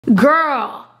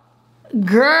Girl,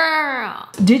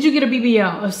 did you get a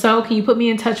BBL? If so, can you put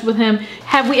me in touch with him?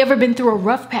 Have we ever been through a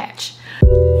rough patch?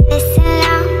 Listen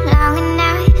long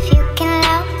enough, you can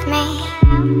love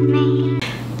me.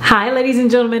 Hi, ladies and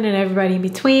gentlemen, and everybody in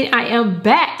between. I am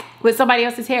back with somebody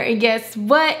else's hair, and guess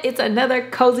what? It's another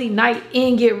cozy night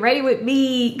in. Get ready with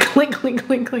me. Clink, clink,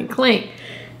 clink, clink, clink.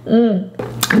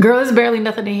 Girl, there's barely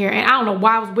nothing in here, and I don't know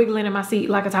why I was wiggling in my seat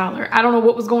like a toddler. I don't know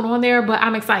what was going on there, but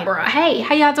I'm excited. Hey,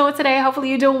 how y'all doing today? Hopefully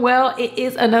you're doing well. It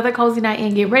is another cozy night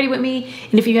in. Get ready with me.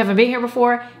 And if you haven't been here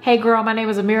before, hey girl, my name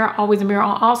is Ameera, always Ameera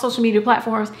on all social media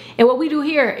platforms. And what we do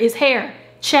here is hair,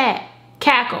 chat,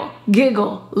 cackle,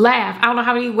 giggle, laugh. I don't know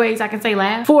how many ways I can say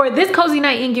laugh. For this cozy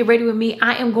night in, get ready with me,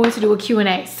 I am going to do a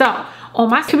Q&A. So on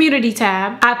my community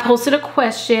tab, I posted a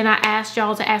question. I asked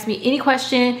y'all to ask me any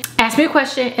question. Ask me a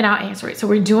question and I'll answer it. So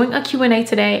we're doing a Q&A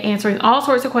today, answering all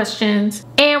sorts of questions,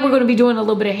 and we're going to be doing a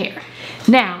little bit of hair.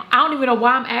 Now, I don't even know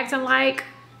why I'm acting like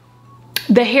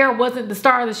the hair wasn't the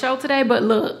star of the show today, but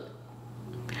look,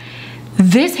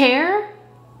 this hair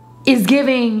is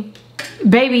giving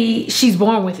baby, she's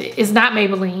born with it. It's not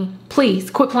Maybelline. Please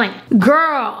quit playing.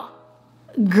 Girl,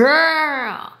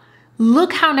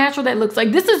 look how natural that looks.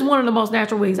 Like, this is one of the most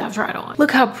natural wigs I've tried on. Look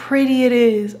how pretty it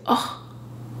is. Oh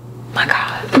my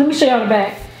God. Let me show y'all the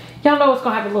back. Y'all know it's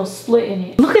gonna have a little slit in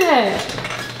it. Look at that.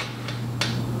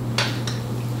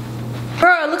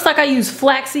 Girl, it looks like I use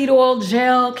flaxseed oil,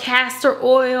 gel, castor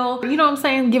oil. You know what I'm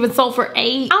saying? Giving sulfur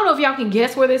 8. I don't know if y'all can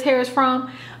guess where this hair is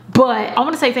from, but I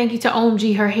want to say thank you to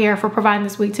𝐒𝐚𝐯𝐿 for providing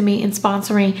this wig to me and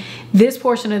sponsoring this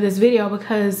portion of this video,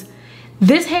 because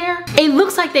this hair, it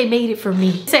looks like they made it for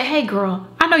me. They said, hey girl,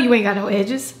 I know you ain't got no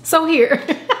edges, so here.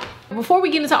 Before we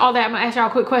get into all that, I'm gonna ask y'all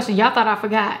a quick question. Y'all thought I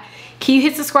forgot. Can you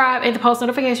hit subscribe and the post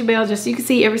notification bell just so you can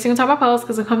see every single time I post,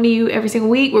 because I come to you every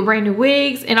single week with brand new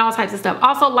wigs and all types of stuff.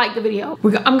 Also, like the video.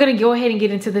 I'm gonna go ahead and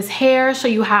get into this hair, show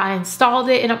you how I installed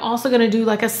it, and I'm also gonna do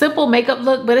like a simple makeup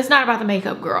look, but it's not about the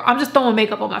makeup, girl. I'm just throwing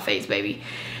makeup on my face, baby.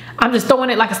 I'm just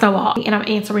throwing it like a snowball, and I'm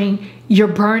answering your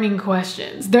burning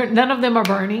questions. None of them are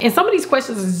burning, and some of these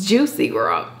questions is juicy,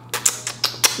 girl.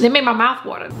 They made my mouth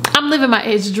water. I'm living my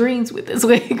edge dreams with this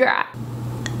wig, girl.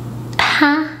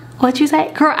 Huh? What you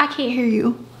say? Girl, I can't hear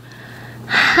you.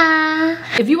 Huh?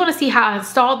 If you want to see how I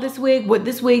installed this wig, what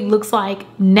this wig looks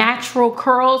like, natural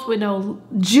curls with no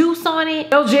juice on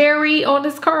it, no jerry on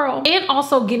this curl, and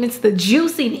also get into the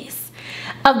juiciness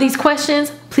of these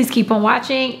questions, please keep on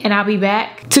watching, and I'll be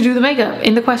back to do the makeup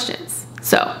and the questions.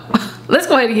 So let's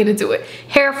go ahead and get into it.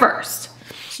 Hair first.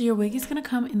 So your wig is gonna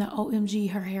come in the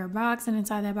𝐒𝐚𝐯𝐿 box, and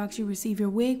inside that box you receive your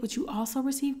wig, but you also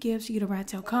receive gifts. You get a rat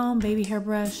tail comb, baby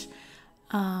hairbrush,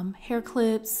 hair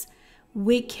clips,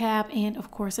 wig cap, and of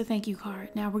course a thank you card.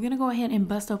 Now we're gonna go ahead and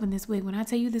bust open this wig. When I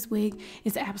tell you this wig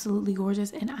is absolutely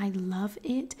gorgeous and I love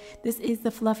it, this is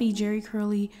the fluffy jerry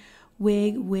curly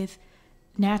wig with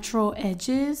natural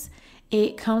edges.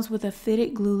 It comes with a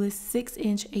fitted glueless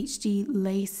 6-inch HD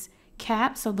lace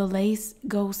cap, so the lace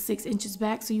goes 6 inches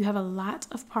back, so you have a lot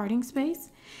of parting space.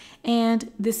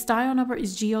 And this style number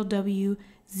is GLW09.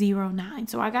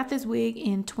 So I got this wig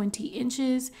in 20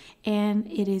 inches and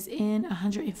it is in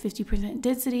 150%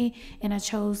 density, and I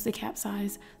chose the cap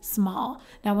size small.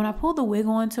 Now when I pull the wig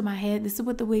onto my head, this is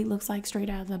what the wig looks like straight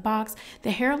out of the box.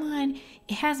 The hairline,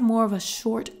 it has more of a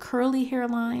short curly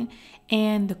hairline,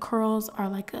 and the curls are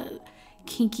like a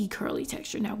kinky curly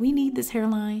texture. Now we need this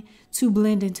hairline to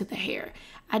blend into the hair.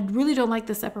 I really don't like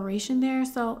the separation there,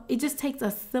 so it just takes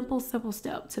a simple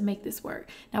step to make this work.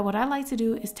 Now what I like to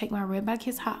do is take my Red by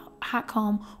Kiss hot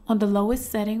comb on the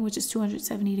lowest setting, which is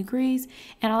 270 degrees,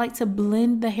 and I like to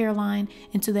blend the hairline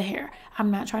into the hair. I'm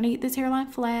not trying to get this hairline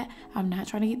flat. I'm not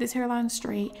trying to get this hairline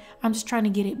straight. I'm just trying to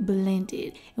get it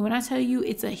blended. And when I tell you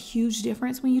it's a huge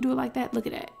difference when you do it like that, look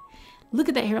at that. Look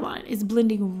at that hairline. It's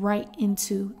blending right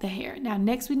into the hair. Now,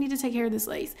 next we need to take care of this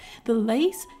lace. The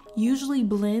lace usually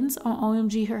blends on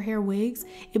𝐒𝐚𝐯𝐿 hair wigs.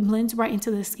 It blends right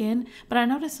into the skin, but I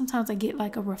notice sometimes I get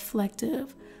like a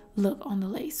reflective look on the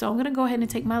lace. So I'm gonna go ahead and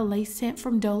take my lace tint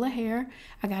from Dola Hair.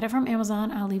 I got it from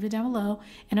Amazon. I'll leave it down below.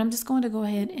 And I'm just going to go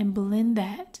ahead and blend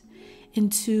that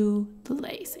into the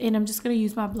lace. And I'm just gonna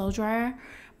use my blow dryer,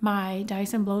 my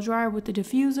Dyson blow dryer with the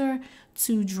diffuser,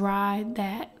 to dry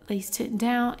that lace tint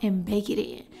down and bake it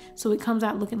in so it comes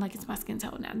out looking like it's my skin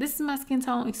tone. Now this is my skin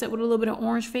tone, except with a little bit of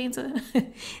orange Fanta.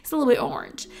 It's a little bit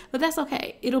orange, but that's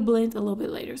okay. It'll blend a little bit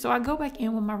later. So I go back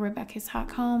in with my Red by Kiss hot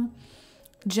comb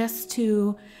just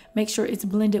to make sure it's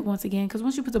blended once again, because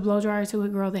once you put the blow dryer to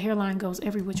it, girl, the hairline goes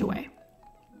every which way.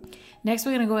 Next,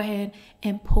 we're gonna go ahead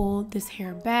and pull this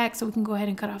hair back so we can go ahead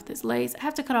and cut off this lace. I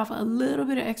have to cut off a little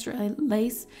bit of extra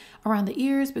lace around the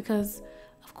ears because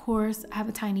Of course, I have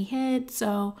a tiny head,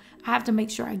 so I have to make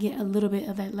sure I get a little bit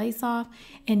of that lace off.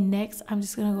 And next, I'm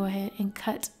just gonna go ahead and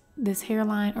cut this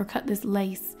hairline or cut this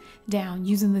lace down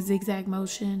using the zigzag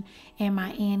motion and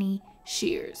my Annie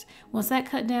shears. Once that's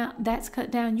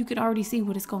cut down, you can already see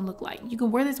what it's gonna look like. You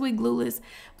can wear this wig glueless,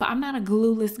 but I'm not a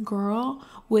glueless girl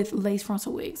with lace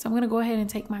frontal wigs. So I'm gonna go ahead and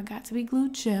take my got2b glue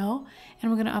gel and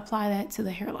we're gonna apply that to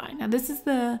the hairline. Now this is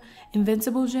the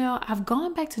Invincible gel. I've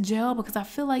gone back to gel because I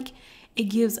feel like it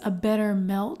gives a better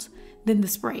melt than the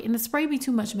spray. And the spray be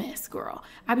too much mess, girl.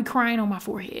 I be crying on my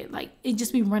forehead. Like, it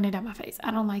just be running down my face. I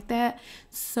don't like that.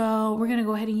 So we're gonna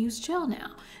go ahead and use gel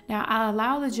now. Now I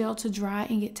allow the gel to dry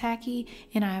and get tacky,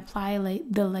 and I apply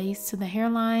the lace to the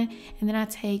hairline, and then I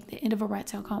take the end of a rat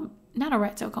tail comb, not a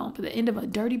rat tail comb, but the end of a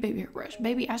dirty baby hair brush.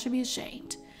 Baby, I should be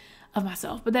ashamed of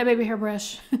myself. But that baby hair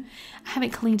brush, I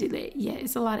haven't cleaned it yet.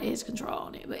 It's a lot of edge control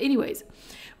on it. But anyways,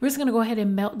 we're just gonna go ahead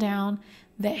and melt down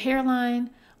that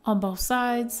hairline on both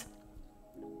sides.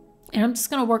 And I'm just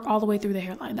gonna work all the way through the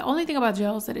hairline. The only thing about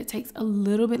gel is that it takes a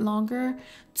little bit longer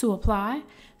to apply.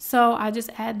 So I just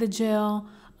add the gel,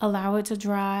 allow it to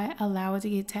dry, allow it to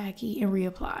get tacky, and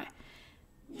reapply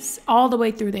all the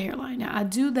way through the hairline. Now I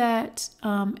do that,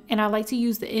 and I like to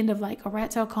use the end of like a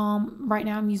rat tail comb. Right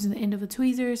now I'm using the end of a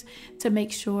tweezers to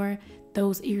make sure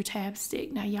those ear tabs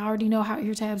stick. Now y'all already know how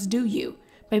ear tabs do you.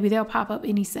 Baby, they'll pop up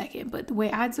any second. But the way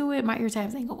I do it, my ear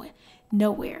tabs ain't going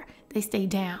nowhere. They stay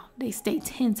down. They stay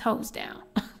 10 toes down.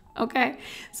 Okay,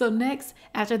 so next,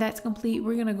 after that's complete,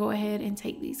 we're gonna go ahead and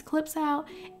take these clips out,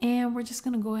 and we're just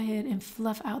gonna go ahead and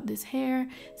fluff out this hair,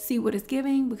 see what it's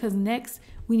giving, because next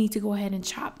we need to go ahead and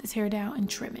chop this hair down and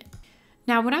trim it.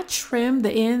 Now, when I trim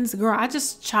the ends, girl, I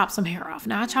just chopped some hair off.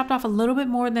 Now I chopped off a little bit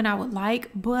more than I would like,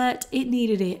 but it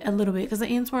needed it a little bit because the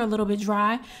ends were a little bit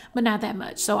dry, but not that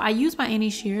much. So I used my Annie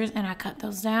shears and I cut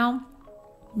those down.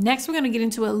 Next, we're gonna get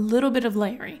into a little bit of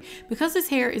layering. Because this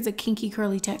hair is a kinky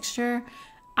curly texture,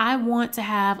 I want to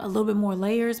have a little bit more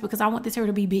layers because I want this hair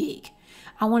to be big.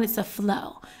 I want it to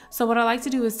flow. So what I like to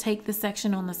do is take the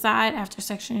section on the side after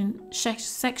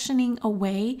sectioning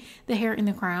away the hair in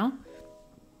the crown.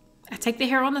 I take the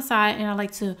hair on the side and I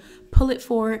like to pull it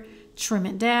forward, trim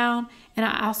it down. And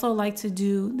I also like to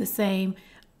do the same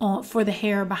for the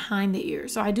hair behind the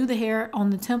ears. So I do the hair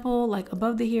on the temple, like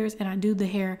above the ears, and I do the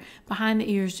hair behind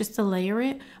the ears just to layer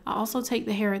it. I also take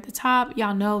the hair at the top.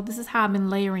 Y'all know this is how I've been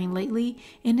layering lately,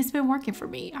 and it's been working for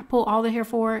me. I pull all the hair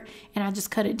forward and I just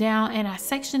cut it down and I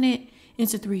section it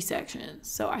into 3 sections.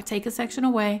 So I take a section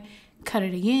away, cut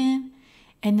it again,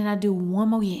 and then I do one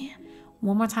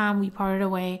more time, we part it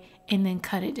away and then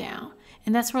cut it down.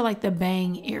 And that's for like the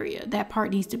bang area. That part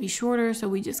needs to be shorter, so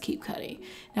we just keep cutting.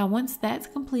 Now, once that's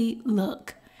complete,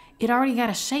 look, it already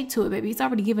got a shape to it, baby. It's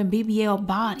already giving BBL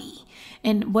body.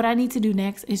 And what I need to do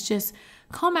next is just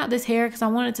comb out this hair because I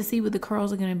wanted to see what the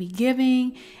curls are gonna be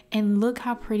giving. And look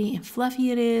how pretty and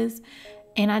fluffy it is.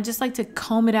 And I just like to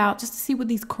comb it out just to see what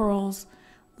these curls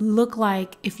look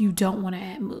like if you don't want to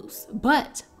add mousse.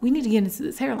 But we need to get into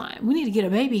this hairline. We need to get a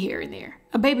baby hair in there,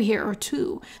 a baby hair or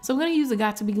 2. So I'm going to use the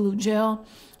got2b glue gel.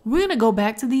 We're going to go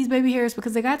back to these baby hairs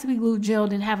because the got2b glue gel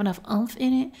didn't have enough oomph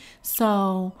in it.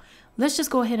 So let's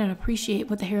just go ahead and appreciate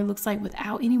what the hair looks like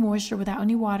without any moisture, without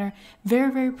any water.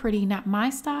 Very, very pretty. Not my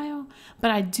style,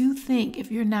 but I do think if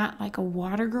you're not like a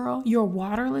water girl, you're a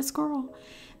waterless girl,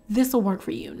 this will work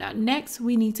for you. Now, next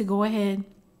we need to go ahead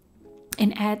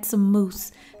and add some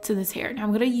mousse to this hair. Now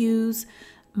I'm gonna use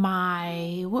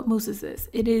my, what mousse is this?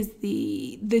 It is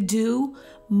the Dew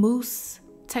Mousse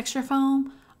Texture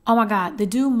Foam. Oh my God, the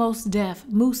Dew Mousse Def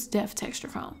Texture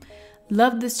Foam.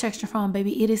 Love this texture foam,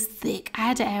 baby. It is thick. I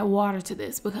had to add water to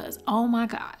this because, oh my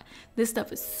God, this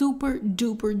stuff is super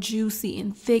duper juicy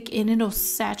and thick, and it'll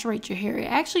saturate your hair. It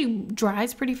actually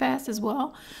dries pretty fast as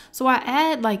well. So I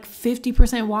add like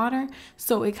 50% water,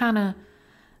 so it kind of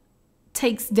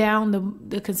takes down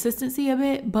the consistency of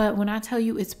it. But when I tell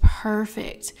you it's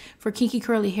perfect for kinky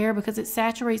curly hair because it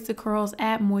saturates the curls,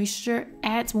 adds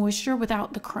moisture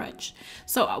without the crunch.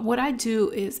 So what I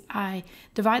do is I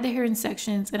divide the hair in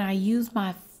sections and I use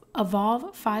my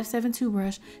Evolve 572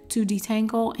 brush to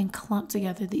detangle and clump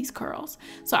together these curls.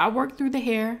 So I work through the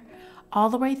hair all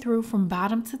the way through from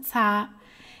bottom to top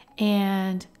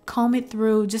and comb it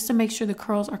through just to make sure the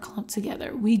curls are clumped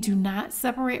together. We do not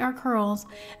separate our curls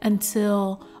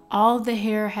until all the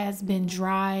hair has been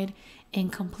dried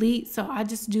and complete. So I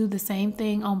just do the same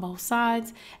thing on both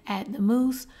sides. Add the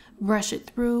mousse, brush it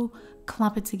through,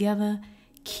 clump it together,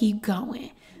 keep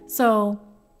going. So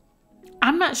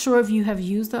I'm not sure if you have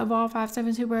used the Evolve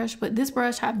 572 brush, but this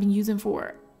brush I've been using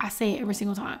for, I say it every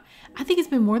single time, I think it's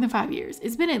been more than 5 years.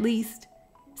 It's been at least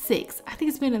 6. I think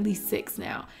it's been at least 6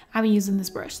 now. I've been using this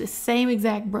brush, this same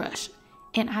exact brush.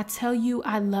 And I tell you,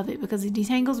 I love it because it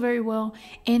detangles very well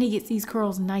and it gets these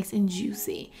curls nice and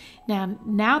juicy.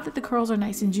 Now that the curls are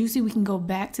nice and juicy, we can go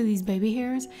back to these baby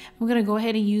hairs. I'm gonna go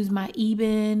ahead and use my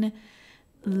Ebin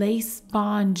Lace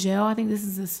Bond gel. I think this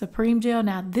is a Supreme gel.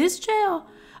 Now this gel,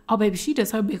 oh baby, she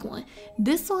does her big one.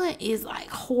 This one is like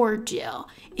horde gel.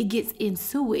 It gets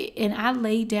into it. And I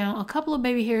laid down a couple of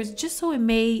baby hairs just so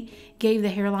it gave the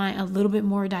hairline a little bit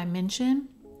more dimension.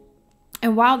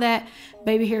 And while that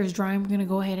baby hair is drying, we're gonna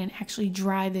go ahead and actually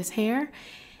dry this hair.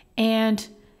 And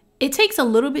it takes a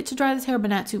little bit to dry this hair,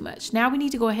 but not too much. Now we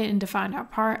need to go ahead and define our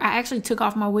part. I actually took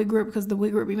off my wig grip because the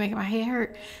wig grip be making my hair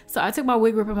hurt. So I took my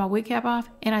wig grip and my wig cap off,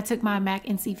 and I took my MAC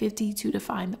NC50 to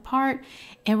define the part.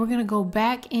 And we're gonna go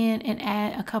back in and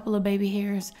add a couple of baby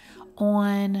hairs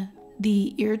on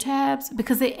the ear tabs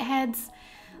because it adds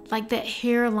like that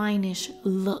hairline-ish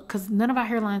look, because none of our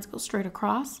hairlines go straight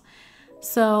across.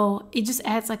 So it just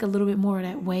adds like a little bit more of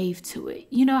that wave to it.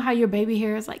 You know how your baby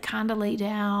hair is like kind of laid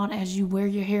down as you wear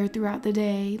your hair throughout the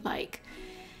day? Like,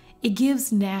 it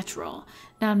gives natural.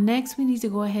 Now next we need to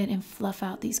go ahead and fluff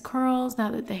out these curls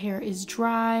now that the hair is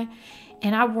dry.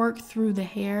 And I worked through the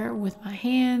hair with my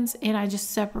hands and I just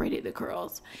separated the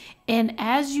curls. And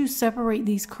as you separate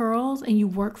these curls and you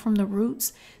work from the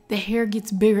roots, the hair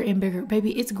gets bigger and bigger.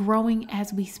 Baby, it's growing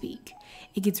as we speak.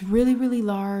 It gets really, really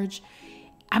large.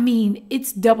 I mean,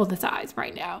 it's double the size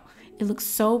right now. It looks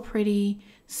so pretty,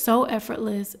 so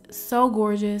effortless, so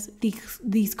gorgeous.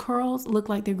 These curls look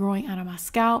like they're growing out of my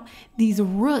scalp. These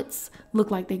roots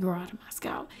look like they grow out of my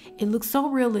scalp. It looks so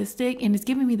realistic and it's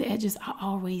giving me the edges I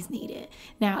always needed.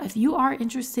 Now, if you are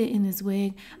interested in this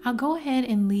wig, I'll go ahead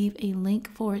and leave a link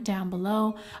for it down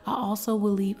below. I also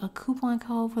will leave a coupon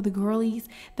code for the girlies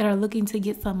that are looking to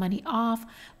get some money off.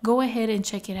 Go ahead and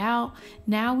check it out.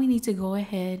 Now we need to go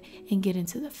ahead and get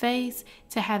into the face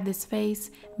to have this face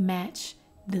match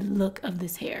the look of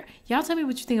this hair. Y'all tell me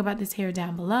what you think about this hair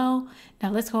down below.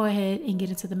 Now let's go ahead and get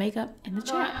into the makeup and the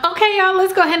chat. Okay, y'all,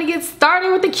 let's go ahead and get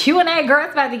started with the Q&A. Girl,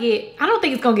 it's about to get, I don't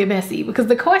think it's gonna get messy because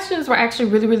the questions were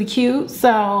actually really, really cute.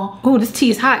 So, oh, this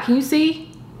tea is hot. Can you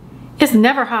see? It's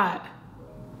never hot.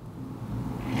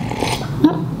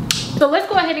 So let's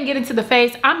go ahead and get into the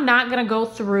face. I'm not gonna go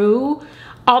through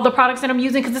all the products that I'm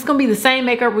using because it's gonna be the same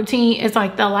makeup routine as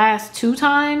like the last 2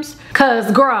 times.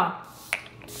 Cause girl,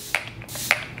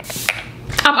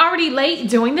 I'm already late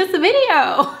doing this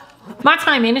video. My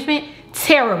time management,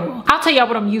 terrible. I'll tell y'all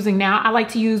what I'm using now. I like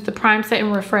to use the Prime Set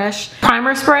and Refresh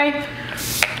primer spray.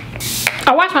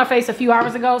 I washed my face a few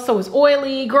hours ago, so it's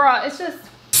oily. Girl, it's just...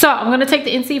 So I'm gonna take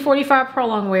the NC45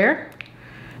 Prolong Wear.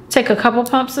 Take a couple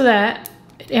pumps of that.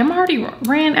 Am I already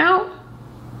ran out?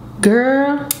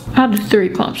 Girl, I'll do 3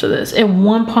 pumps of this and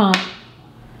 1 pump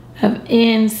of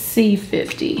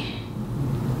NC50.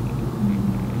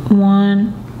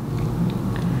 1.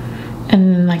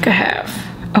 And then like a half.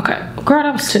 Okay, girl,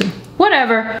 that was 2.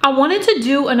 Whatever. I wanted to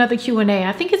do another Q&A.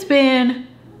 I think it's been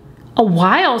a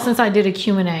while since I did a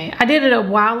Q&A. I did it a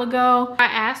while ago. I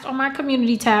asked on my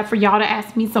community tab for y'all to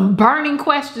ask me some burning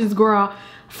questions, girl.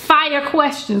 Fire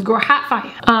questions, girl, hot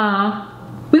fire.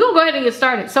 We're gonna go ahead and get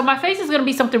started. So my face is gonna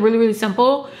be something really, really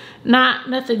simple.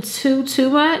 Nothing too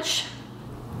much.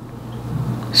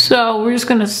 So we're just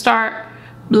gonna start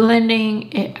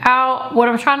blending it out. What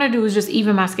I'm trying to do is just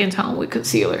even my skin tone with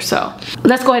concealer. So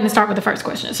let's go ahead and start with the first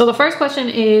question. So the first question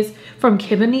is from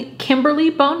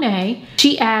Kimberly Bonet.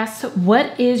 She asks,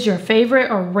 what is your favorite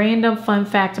or random fun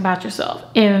fact about yourself?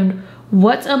 And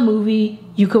what's a movie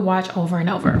you could watch over and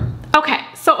over? Okay,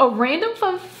 so a random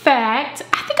fun fact,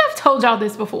 I think I've told y'all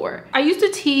this before. I used to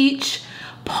teach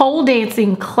pole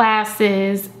dancing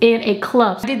classes in a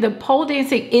club. I did the pole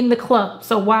dancing in the club.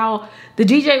 So while the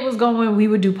DJ was going, we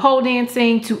would do pole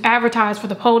dancing to advertise for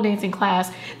the pole dancing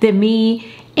class that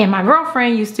me and my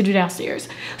girlfriend used to do downstairs.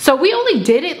 So we only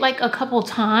did it like a couple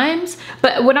times,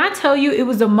 but when I tell you it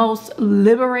was the most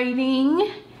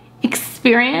liberating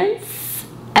experience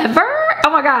ever,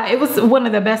 oh my God, it was one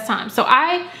of the best times. So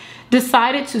I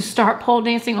decided to start pole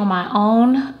dancing on my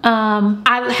own.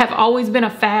 I have always been a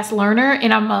fast learner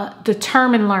and I'm a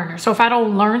determined learner. So if I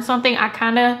don't learn something, I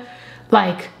kind of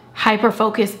like hyper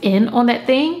focus in on that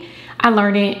thing. I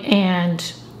learned it and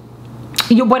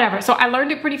whatever. So I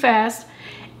learned it pretty fast.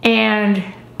 And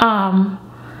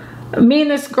me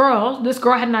and this girl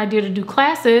had an idea to do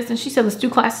classes and she said, let's do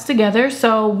classes together.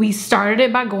 So we started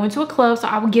it by going to a club. So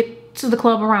I would get to the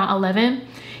club around 11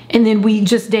 and then we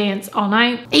just dance all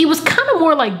night. It was kind of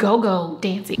more like go-go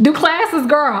dancing. Do classes,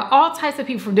 girl. All types of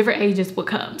people from different ages would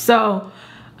come. So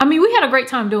I mean, we had a great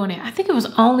time doing it. I think it was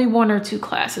only 1 or 2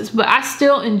 classes, but I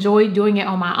still enjoyed doing it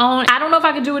on my own. I don't know if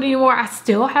I could do it anymore. I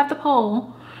still have the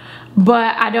pole,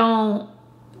 but I don't.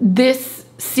 This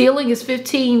ceiling is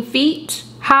 15 feet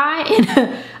high,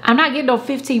 and I'm not getting no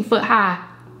 15-foot high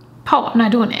pole. I'm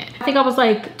not doing it. I think I was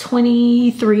like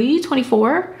 23,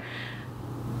 24.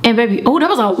 And baby, oh, that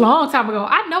was a long time ago.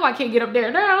 I know I can't get up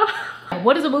there now.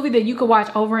 What is a movie that you could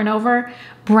watch over and over?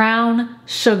 Brown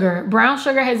Sugar. Brown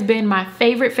Sugar has been my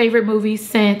favorite movie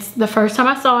since the first time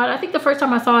I saw it. I think the first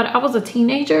time I saw it, I was a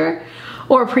teenager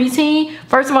or a preteen.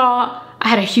 First of all, I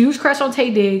had a huge crush on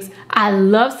Taye Diggs. I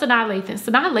love Sanaa Lathan.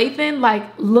 Sanaa Lathan like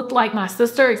looked like my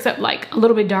sister, except like a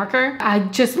little bit darker. I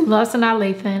just love Sanaa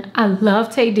Lathan. I love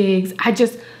Taye Diggs. I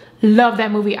just love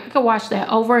that movie. I could watch that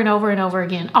over and over and over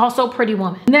again. Also Pretty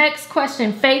Woman. Next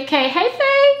question, Faith K. Hey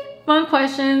Faith. Fun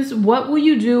questions. What will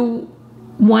you do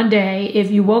one day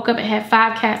if you woke up and had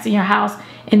 5 cats in your house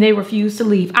and they refused to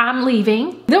leave? I'm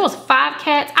leaving. If there was 5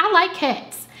 cats. I like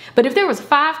cats. But if there was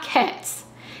 5 cats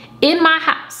in my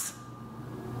house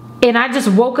and I just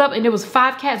woke up and there was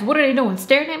 5 cats, what are they doing?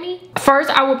 Staring at me?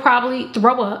 First, I would probably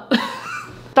throw up.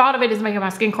 Thought of it as making my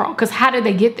skin crawl, because how did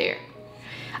they get there?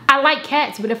 I like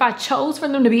cats, but if I chose for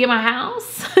them to be in my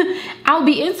house, I would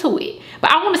be into it.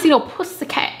 But I want to see no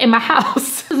pussycat in my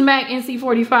house. This is MAC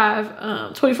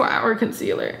NC45 24-hour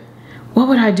concealer. What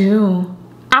would I do?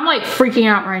 I'm like freaking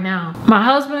out right now. My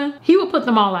husband, he would put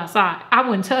them all outside. I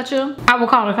wouldn't touch them. I would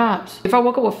call the cops. If I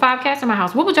woke up with 5 cats in my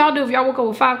house, what would y'all do if y'all woke up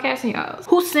with 5 cats in your house?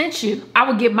 Who sent you? I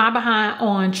would get my behind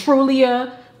on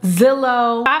Trulia,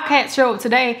 Zillow. 5 cats show up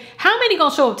today. How many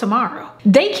gonna show up tomorrow?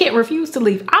 They can't refuse to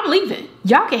leave. I'm leaving.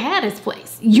 Y'all can have this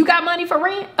place. You got money for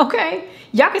rent? Okay.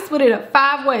 Y'all can split it up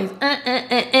 5 ways.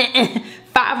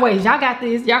 5 ways. Y'all got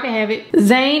this. Y'all can have it.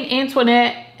 Zane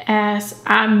Antoinette asks,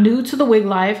 I'm new to the wig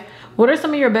life. What are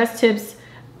some of your best tips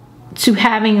to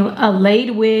having a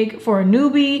laid wig for a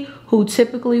newbie who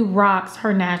typically rocks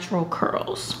her natural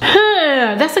curls?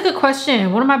 That's a good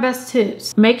question. One of my best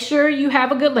tips. Make sure you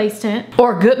have a good lace tint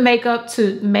or good makeup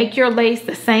to make your lace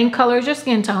the same color as your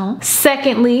skin tone.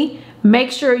 Secondly,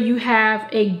 make sure you have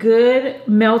a good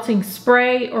melting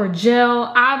spray or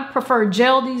gel. I prefer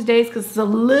gel these days because it's a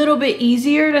little bit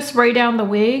easier to spray down the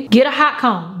wig. Get a hot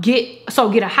comb. Get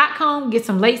a hot comb, get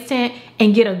some lace tint,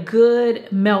 and get a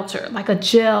good melter, like a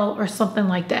gel or something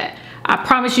like that. I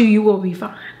promise you, you will be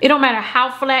fine. It don't matter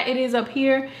how flat it is up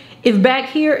here. If back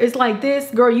here is like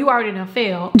this, girl, you already done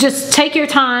failed. Just take your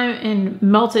time and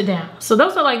melt it down. So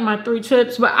those are like my 3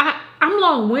 tips, but I'm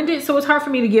long-winded, so it's hard for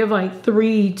me to give like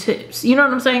 3 tips. You know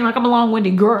what I'm saying? Like I'm a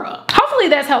long-winded girl. Hopefully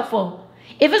that's helpful.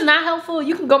 If it's not helpful,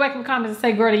 you can go back in the comments and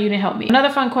say, girl, you didn't help me. Another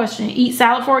fun question, eat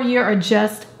salad for a year or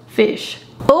just fish?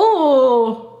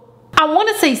 Oh, I want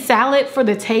to say salad for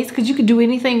the taste because you can do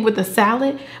anything with a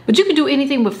salad, but you can do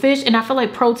anything with fish, and I feel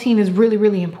like protein is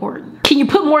really important. Can you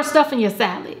put more stuff in your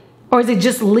salad? Or is it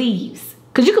just leaves?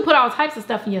 Because you can put all types of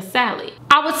stuff in your salad.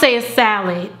 I would say a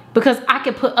salad because I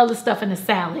can put other stuff in the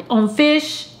salad. On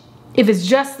fish, if it's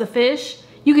just the fish,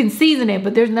 you can season it,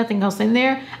 but there's nothing else in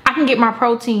there. I can get my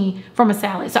protein from a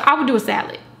salad. So I would do a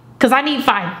salad because I need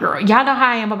fiber, girl. Y'all know how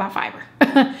I am about fiber.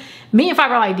 Me and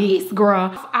Fiber like this,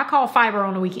 girl. I call Fiber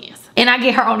on the weekends and I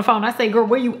get her on the phone. I say, girl,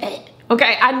 where you at?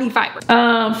 Okay, I need Fiber.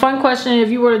 Fun question, if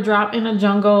you were to drop in a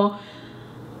jungle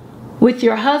with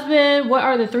your husband, what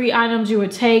are the 3 items you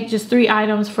would take? Just 3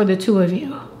 items for the 2 of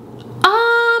you.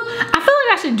 I feel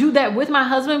like I should do that with my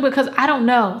husband because I don't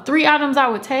know. 3 items I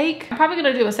would take. I'm probably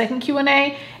gonna do a second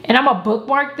Q&A and I'm gonna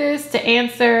bookmark this to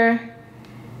answer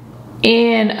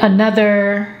in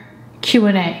another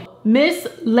Q&A. Miss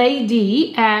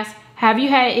Lady asks, have you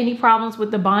had any problems with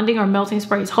the bonding or melting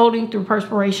sprays holding through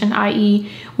perspiration,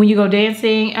 i.e. when you go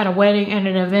dancing at a wedding and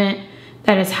an event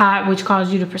that is hot, which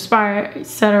causes you to perspire,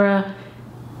 etc.?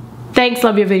 Thanks,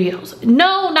 love your videos.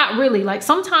 No, not really. Like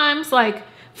sometimes, like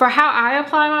for how I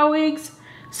apply my wigs,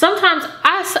 sometimes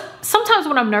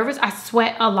when I'm nervous, I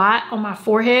sweat a lot on my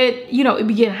forehead. You know, it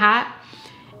be getting hot.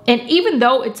 And even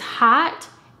though it's hot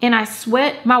and I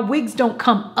sweat, my wigs don't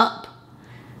come up.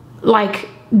 Like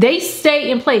they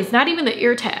stay in place, not even the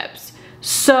ear tabs.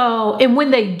 So, and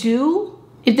when they do,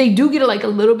 if they do get it like a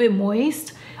little bit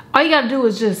moist, all you gotta do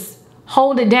is just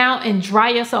hold it down and dry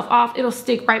yourself off. It'll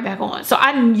stick right back on. So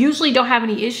I usually don't have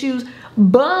any issues,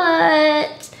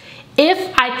 but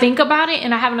if I think about it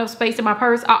and I have enough space in my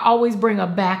purse, I always bring a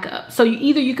backup. So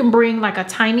you can bring like a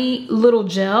tiny little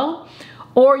gel,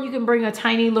 or you can bring a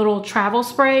tiny little travel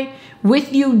spray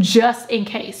with you just in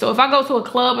case. So if I go to a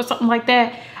club or something like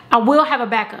that, I will have a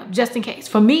backup just in case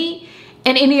for me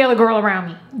and any other girl around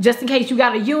me, just in case you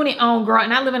got a unit on, girl.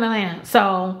 And I live in Atlanta,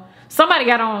 so Somebody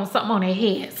got on something on their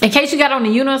heads. In case you got on the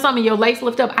unit or something, your lace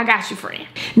lift up, I got you, friend.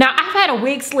 Now, I've had a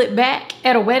wig slip back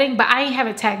at a wedding, but I ain't have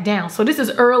it tacked down. So this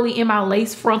is early in my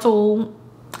lace frontal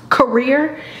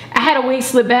career. I had a wig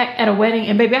slip back at a wedding,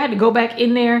 and baby, I had to go back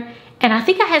in there, and I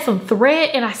think I had some thread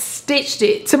and I stitched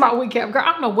it to my wig cap. Girl,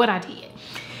 I don't know what I did.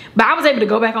 But I was able to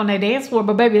go back on that dance floor,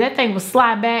 but baby, that thing was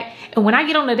slide back. And when I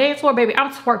get on the dance floor, baby, I'm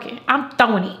twerking. I'm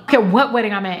throwing it. I don't care what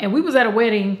wedding I'm at. And we was at a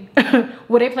wedding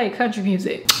where they played country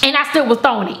music. And I still was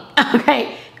throwing it,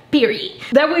 okay? Period.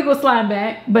 That wig was sliding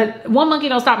back, but one monkey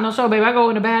don't stop no show, baby. I go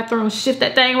in the bathroom, shift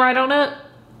that thing right on up.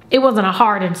 It wasn't a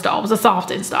hard install, it was a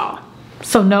soft install.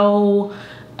 So no,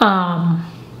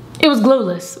 it was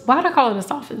glueless. Why did I call it a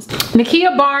soft install?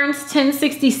 Nakia Barnes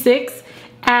 1066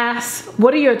 asks,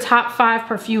 what are your top 5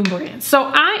 perfume brands?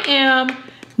 So I am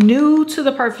new to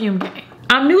the perfume game.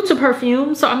 I'm new to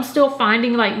perfume, so I'm still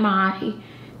finding like my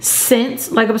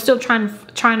scents. Like I'm still trying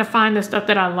to find the stuff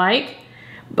that I like.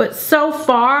 But so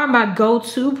far, my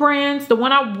go-to brands, the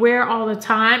one I wear all the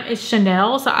time is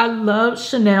Chanel. So I love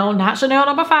Chanel, not Chanel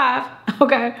No. 5,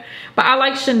 okay? But I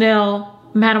like Chanel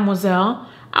Mademoiselle.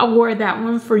 I wore that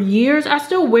one for years. I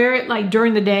still wear it like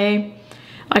during the day,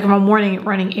 like if I'm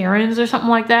running errands or something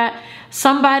like that.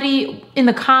 Somebody in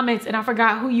the comments, and I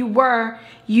forgot who you were,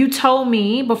 you told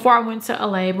me before we went to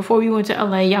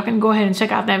LA, y'all can go ahead and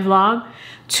check out that vlog,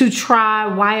 to try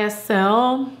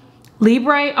YSL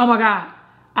Libre. Oh my God.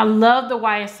 I love the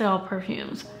YSL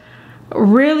perfumes.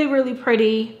 Really, really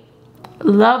pretty.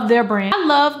 Love their brand. I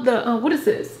love the, what is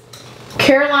this?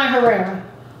 Caroline Herrera.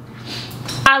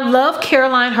 I love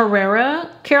Caroline Herrera.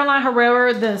 Caroline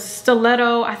Herrera, the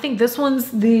stiletto. I think this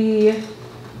one's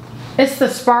it's the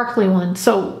sparkly one.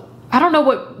 So I don't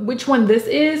know which one this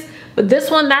is, but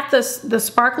this one, that's the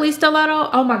sparkly stiletto.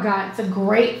 Oh my God, it's a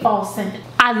great fall scent.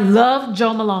 I love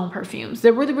Jo Malone perfumes.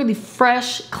 They're really, really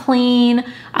fresh, clean.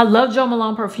 I love Jo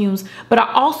Malone perfumes, but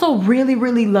I also really,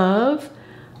 really love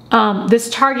this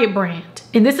Target brand.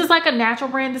 And this is like a natural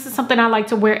brand. This is something I like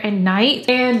to wear at night.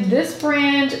 And this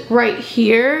brand right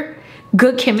here,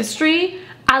 Good Chemistry.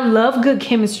 I love Good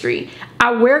Chemistry.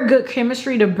 I wear Good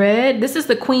Chemistry to bed. This is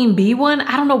the Queen Bee one.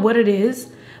 I don't know what it is,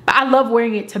 but I love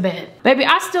wearing it to bed. Baby,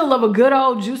 I still love a good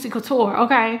old 𝐒𝐶 Couture,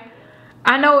 okay?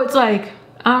 I know it's like,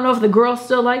 I don't know if the girls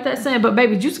still like that scent, but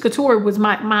baby, 𝐒𝐶 Couture was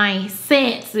my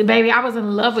scent. Baby, I was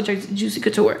in love with 𝐒𝐶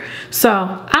Couture. So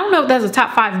I don't know if that's a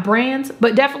top 5 brands,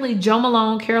 but definitely Jo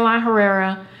Malone, Caroline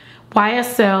Herrera,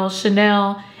 YSL,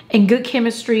 Chanel, and Good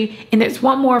Chemistry. And there's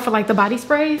one more for like the body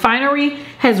spray. Finery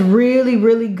has really,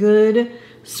 really good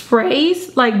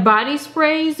sprays, like body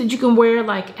sprays that you can wear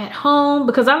like at home,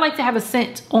 because I like to have a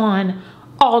scent on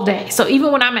all day. So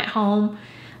even when I'm at home,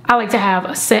 I like to have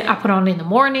a scent I put on in the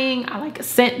morning. I like a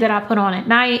scent that I put on at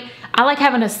night. I like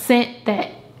having a scent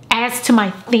that adds to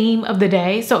my theme of the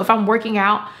day. So if I'm working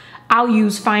out, I'll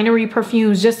use Finery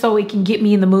perfumes just so it can get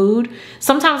me in the mood.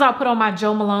 Sometimes I'll put on my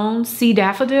Jo Malone Sea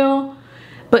Daffodil,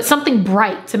 but something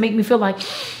bright to make me feel like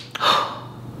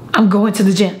I'm going to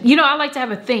the gym. You know, I like to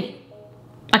have a theme,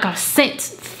 like a scent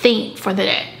theme for the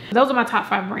day. Those are my top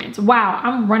 5 brands. Wow,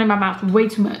 I'm running my mouth way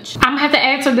too much. I'm gonna have to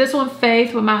answer this one,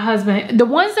 Faith, with my husband. The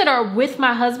ones that are with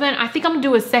my husband, I think I'm gonna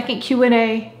do a second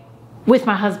Q&A with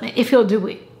my husband, if he'll do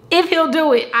it. If he'll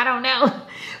do it, I don't know.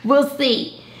 We'll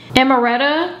see.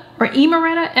 Emeretta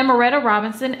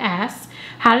Robinson asks,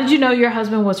 how did you know your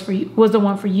husband was the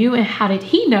one for you, and how did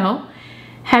he know?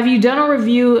 Have you done a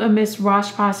review of Miss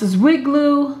Rochpos's wig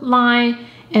glue line,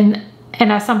 and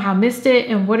I somehow missed it?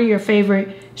 And what are your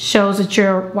favorite shows that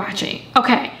you're watching?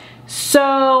 Okay,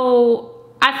 so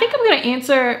I think I'm gonna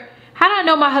answer, how did I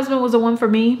know my husband was the one for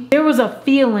me? There was a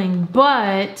feeling,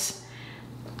 but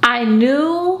I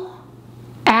knew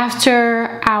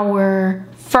after our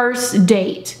first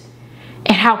date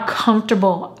and how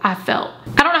comfortable I felt.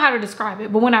 I don't know how to describe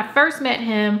it, but when I first met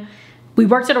him, we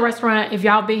worked at a restaurant. If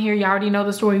y'all been here, y'all already know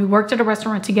the story. We worked at a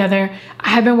restaurant together. I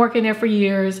had been working there for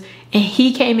years, and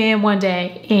he came in one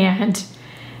day, and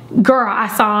girl, I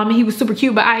saw him. He was super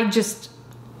cute, but I had just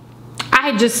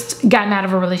gotten out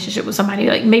of a relationship with somebody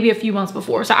like maybe a few months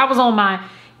before. So I was on my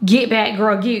get back,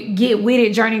 girl, get with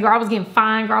it journey, girl. I was getting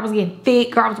fine, girl. I was getting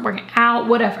thick, girl. I was working out,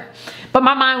 whatever. But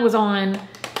my mind was on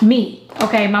me,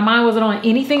 okay? My mind wasn't on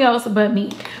anything else but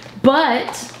me.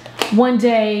 But one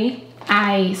day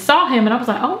I saw him and I was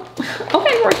like, oh,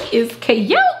 okay, girl, he is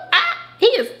cute. He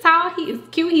is tall, he is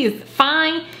cute, he is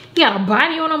fine. He got a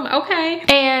body on him, okay.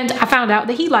 And I found out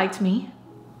that he liked me.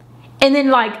 And then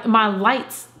like my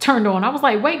lights turned on. I was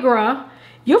like, wait, girl,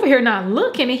 you over here not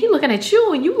looking, and he looking at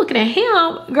you and you looking at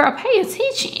him. Girl, pay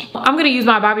attention. I'm gonna use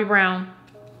my Bobbi Brown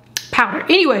powder.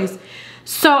 Anyways,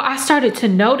 so I started to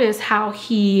notice how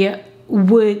he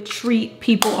would treat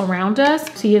people around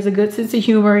us. He has a good sense of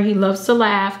humor. He loves to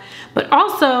laugh, but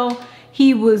also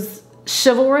he was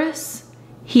chivalrous.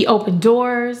 He opened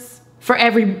doors for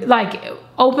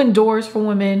open doors for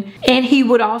women. And he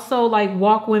would also like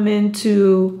walk women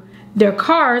to their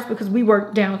cars because we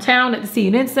worked downtown at the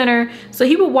CNN Center. So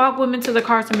he would walk women to the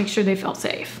cars to make sure they felt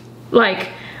safe. Like,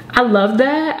 I love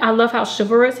that. I love how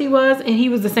chivalrous he was. And he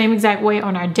was the same exact way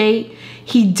on our date.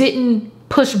 He didn't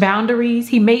push boundaries.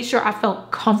 He made sure I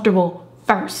felt comfortable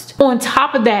first. On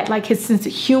top of that, like his sense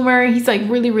of humor, he's like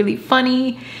really, really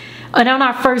funny. And on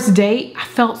our first date, I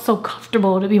felt so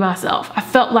comfortable to be myself. I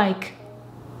felt like,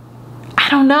 I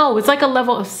don't know, it's like a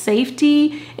level of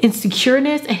safety and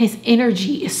secureness, and his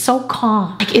energy is so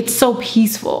calm. Like, it's so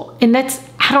peaceful. And that's,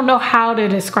 I don't know how to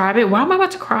describe it. Why am I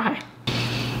about to cry?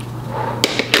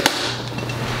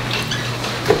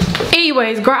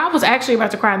 Anyways, girl, I was actually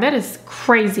about to cry. That is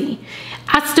crazy.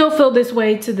 I still feel this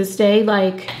way to this day.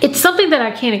 Like, it's something that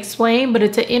I can't explain, but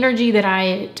it's an energy that I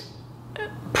had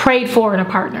prayed for in a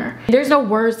partner. There's no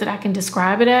words that I can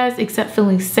describe it as except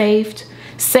feeling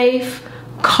safe,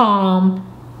 calm,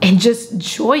 and just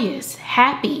joyous,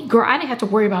 happy. Girl, I didn't have to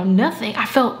worry about nothing. I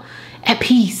felt at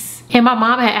peace. And my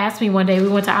mom had asked me one day, we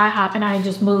went to IHOP and I had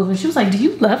just moved, and she was like, do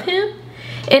you love him?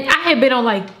 And I had been on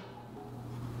like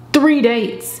 3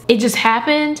 dates. It just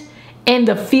happened. And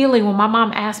the feeling when my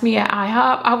mom asked me at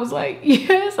IHOP, I was like,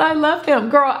 yes, I love him.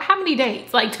 Girl, how many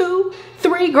dates? Like 2,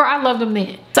 3? Girl, I loved him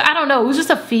then. So I don't know, it was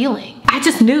just a feeling. I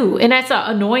just knew. And that's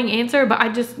an annoying answer, but I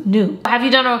just knew. Have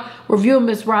you done a review of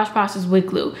Miss Rosh Posh's wig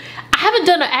glue? I haven't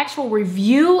done an actual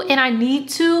review, and I need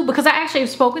to, because I actually have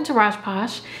spoken to Rosh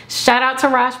Posh. Shout out to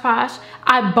Rosh Posh.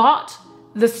 I bought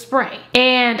the spray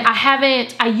and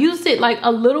I used it like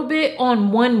a little bit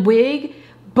on one wig,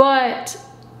 but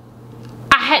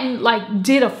I hadn't like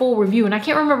did a full review, and I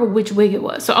can't remember which wig it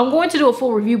was. So I'm going to do a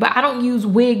full review, but I don't use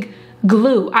wig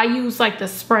glue. I use like the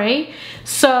spray.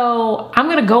 So I'm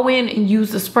gonna go in and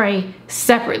use the spray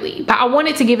separately, but I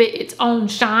wanted to give it its own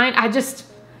shine.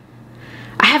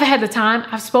 I haven't had the time.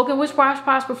 I've spoken with Rosh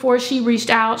Posh before. She reached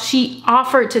out. She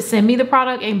offered to send me the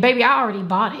product, and baby, I already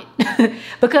bought it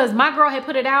because my girl had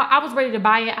put it out. I was ready to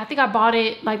buy it. I think I bought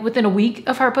it like within a week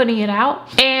of her putting it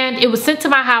out, and it was sent to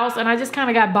my house, and I just kind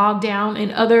of got bogged down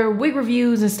in other wig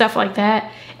reviews and stuff like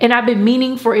that. And I've been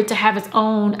meaning for it to have its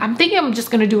own. I'm thinking I'm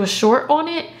just gonna do a short on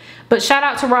it. But shout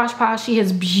out to Rosh Posh. She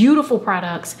has beautiful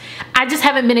products. I just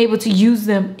haven't been able to use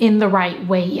them in the right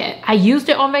way yet. I used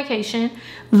it on vacation,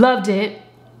 loved it.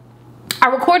 I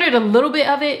recorded a little bit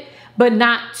of it, but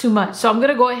not too much. So I'm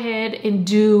gonna go ahead and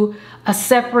do a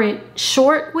separate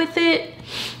short with it.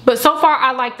 But so far,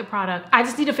 I like the product. I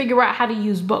just need to figure out how to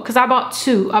use both, because I bought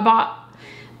two. I bought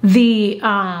the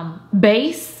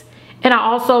base, and I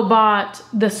also bought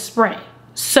the spray.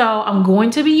 So I'm going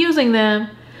to be using them,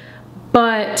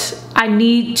 but I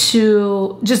need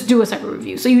to just do a separate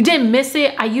review. So you didn't miss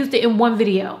it. I used it in one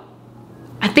video.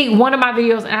 I think one of my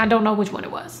videos, and I don't know which one it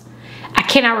was. I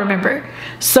cannot remember.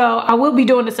 So I will be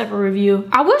doing a separate review.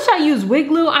 I wish I used wig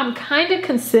glue. I'm kind of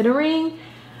considering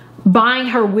buying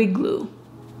her wig glue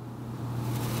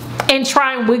and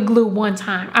trying wig glue one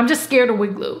time. I'm just scared of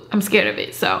wig glue. I'm scared of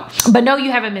it. So, but no,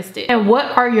 you haven't missed it. And what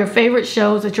are your favorite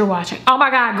shows that you're watching? Oh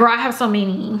my God, girl, I have so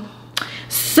many.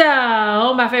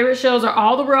 So my favorite shows are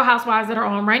all the Real Housewives that are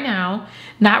on right now.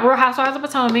 Not Real Housewives of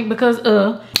Potomac, because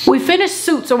we finished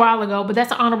Suits a while ago, but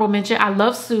that's an honorable mention. I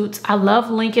love Suits. I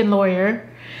love Lincoln Lawyer.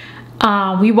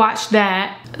 We watched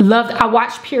that. I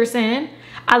watched Pearson.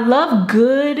 I love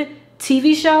good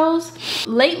TV shows.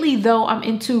 Lately though, I'm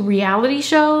into reality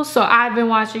shows. So I've been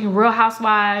watching Real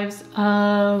Housewives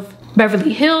of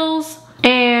Beverly Hills.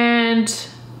 And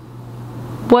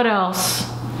what else?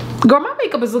 Girl, my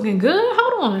makeup is looking good.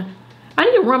 Hold on. I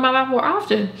need to run my mouth more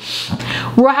often.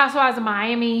 Real Housewives of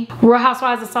Miami. Real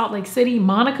Housewives of Salt Lake City.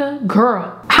 Monica.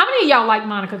 Girl. How many of y'all like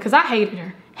Monica? Because I hated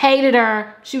her. Hated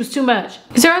her. She was too much.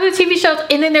 Is there other TV shows?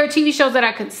 And then there are TV shows that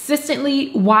I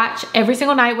consistently watch every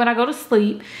single night when I go to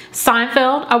sleep.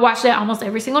 Seinfeld. I watch that almost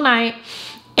every single night.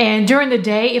 And during the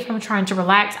day, if I'm trying to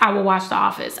relax, I will watch The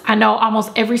Office. I know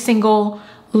almost every single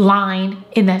line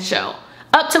in that show.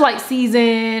 Up to like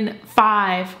season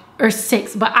 5 or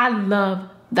 6. But I love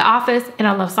The Office and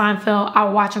I love Seinfeld.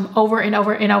 I'll watch them over and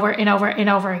over and over and over and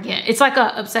over again. It's like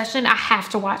an obsession. I have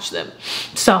to watch them.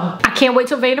 So I can't wait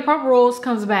till Vanderpump Rules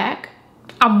comes back.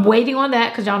 I'm waiting on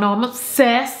that because y'all know I'm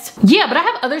obsessed. Yeah, but I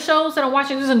have other shows that I'm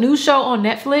watching. There's a new show on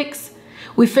Netflix.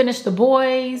 We finished The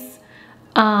Boys.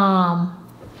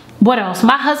 What else?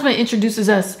 My husband introduces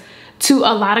us to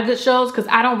a lot of good shows because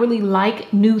I don't really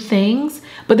like new things.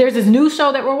 But there's this new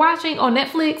show that we're watching on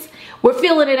Netflix. We're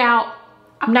feeling it out.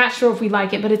 I'm not sure if we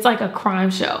like it, but it's like a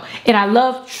crime show. And I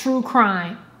love true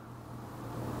crime.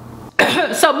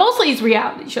 So mostly it's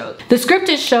reality shows. The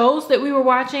scripted shows that we were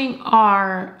watching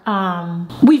are,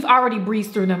 we've already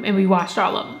breezed through them and we watched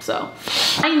all of them. So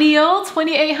Neil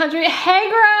 2800, hey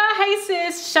girl, hey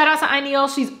sis. Shout out to Neil.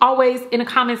 She's always in the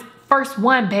comments. First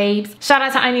one, babes. Shout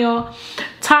out to Neil.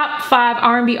 Top 5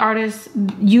 R&B artists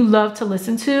you love to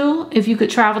listen to. If you could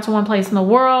travel to one place in the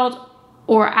world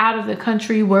or out of the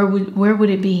country, where would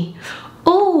it be?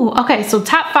 Oh, okay. So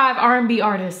top 5 R&B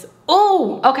artists.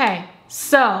 Oh, okay.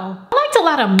 So I liked a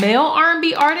lot of male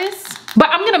R&B artists, but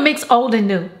I'm gonna mix old and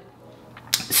new.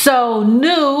 So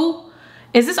new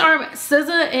is this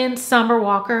SZA and Summer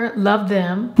Walker. Love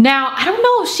them. Now I don't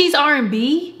know if she's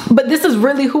R&B, but this is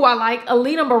really who I like.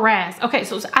 Alina Baraz. Okay,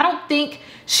 so I don't think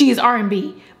she is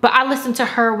R&B, but I listen to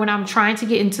her when I'm trying to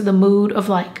get into the mood of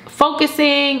like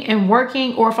focusing and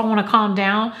working, or if I want to calm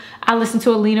down, I listen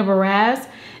to Alina Baraz.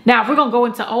 Now, if we're gonna go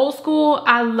into old school,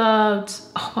 I loved,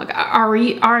 oh my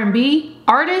God, R&B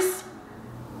artists.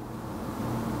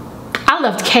 I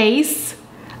loved Case.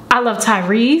 I loved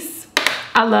Tyrese.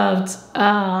 I loved,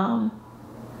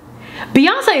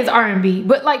 Beyonce is R&B,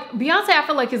 but like Beyonce I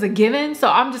feel like is a given. So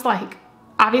I'm just like,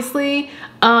 obviously,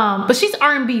 but she's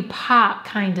R&B pop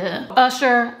kinda.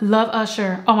 Usher, love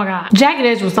Usher. Oh my God. Jagged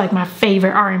Edge was like my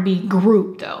favorite R&B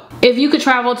group though. If you could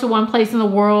travel to one place in the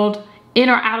world, in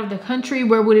or out of the country,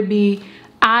 where would it be?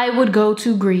 I would go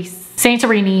to Greece.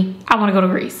 Santorini, I wanna go to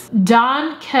Greece.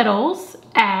 Don Kettles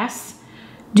asks,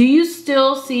 do you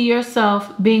still see yourself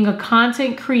being a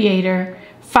content creator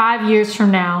 5 years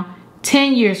from now,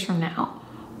 10 years from now?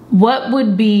 What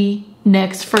would be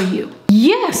next for you?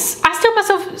 Yes,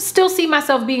 I still see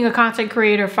myself being a content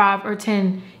creator 5 or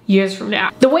 10 years from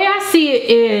now. The way I see it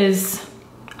is,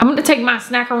 I'm gonna take my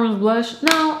Snackaroons blush.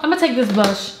 No, I'm gonna take this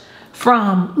blush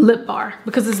from Lip Bar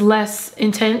because it's less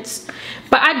intense.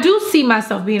 But I do see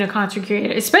myself being a content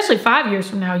creator, especially 5 years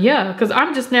from now, yeah, because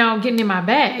I'm just now getting in my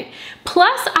bag.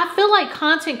 Plus, I feel like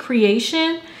content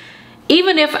creation,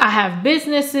 even if I have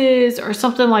businesses or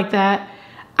something like that,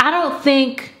 I don't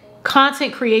think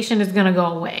content creation is gonna go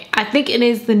away. I think it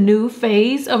is the new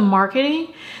phase of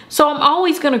marketing. So I'm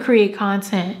always gonna create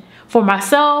content for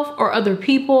myself or other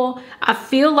people. I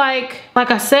feel like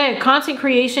I said, content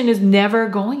creation is never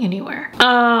going anywhere.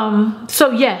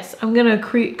 So yes, I'm gonna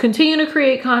continue to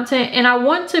create content, and I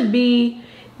want to be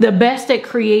the best at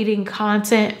creating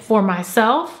content for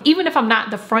myself. Even if I'm not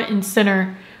the front and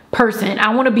center person,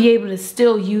 I wanna be able to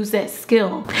still use that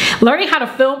skill. Learning how to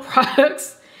film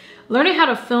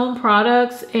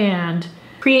products and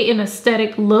create an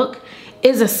aesthetic look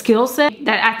is a skill set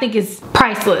that I think is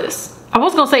priceless. I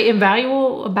was gonna say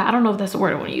invaluable, but I don't know if that's the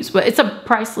word I wanna use, but it's a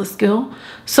priceless skill.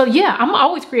 So yeah, I'm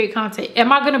always create content.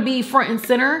 Am I gonna be front and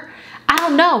center? I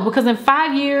don't know, because in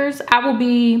 5 years, I will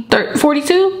be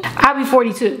 42. I'll be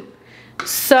 42.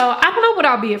 So I don't know what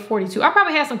I'll be at 42. I'll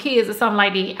probably have some kids or something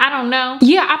like that. I don't know.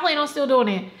 Yeah, I plan on still doing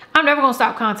it. I'm never gonna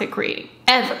stop content creating,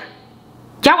 ever.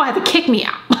 Y'all gonna have to kick me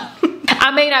out.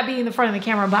 I may not be in the front of the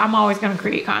camera, but I'm always gonna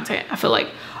create content. I feel like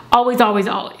always, always,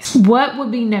 always. What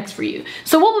would be next for you?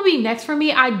 So what would be next for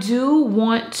me? I do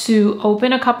want to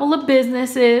open a couple of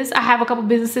businesses. I have a couple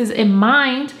businesses in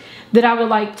mind that I would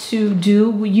like to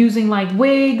do using like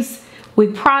wigs,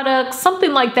 wig products,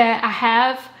 something like that. I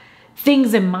have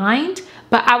things in mind,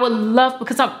 but I would love,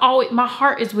 because my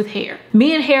heart is with hair.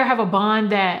 Me and hair have a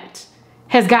bond that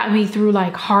has gotten me through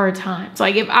like hard times.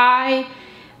 Like if I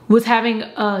was having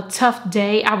a tough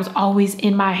day, I was always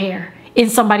in my hair, in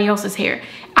somebody else's hair.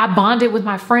 I bonded with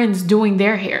my friends doing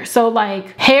their hair. So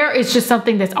like hair is just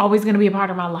something that's always gonna be a part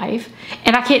of my life.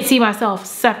 And I can't see myself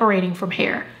separating from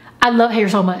hair. I love hair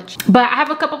so much. But I have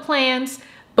a couple plans,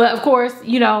 but of course,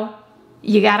 you know,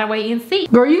 you gotta wait and see.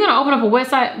 Girl, you gonna open up a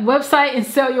website and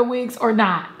sell your wigs or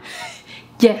not?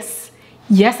 Yes,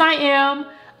 yes I am.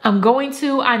 I'm going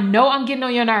to. I know I'm getting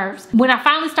on your nerves. When I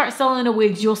finally start selling the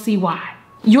wigs, you'll see why.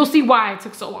 You'll see why it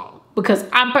took so long. Because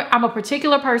I'm a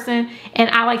particular person and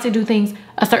I like to do things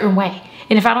a certain way.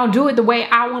 And if I don't do it the way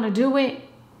I want to do it,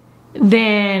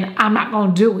 then I'm not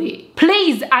going to do it.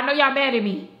 Please, I know y'all mad at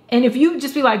me. And if you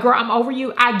just be like, girl, I'm over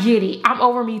you, I get it. I'm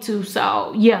over me too.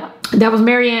 So yeah, that was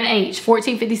Marianne H,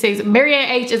 1456. Marianne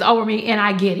H is over me and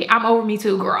I get it. I'm over me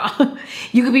too, girl.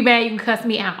 You can be mad, you can cuss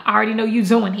me out. I already know you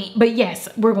doing it. But yes,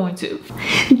 we're going to.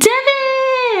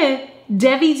 Devin!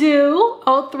 Debbie do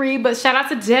 03, but shout out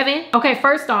to Devin. Okay,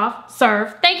 first off,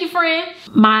 serve. Thank you, friend.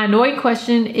 My annoying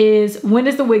question is, when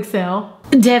is the wig sale?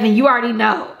 Devin, you already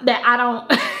know that I don't,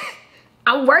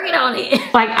 I'm working on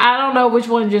it. Like, I don't know which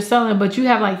one you're selling, but you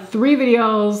have like 3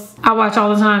 videos I watch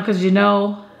all the time because you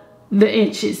know the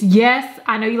inches. Yes,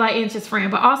 I know you like inches,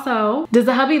 friend, but also, does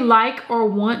the hubby like or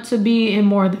want to be in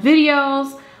more of the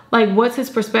videos? Like, what's his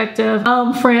perspective?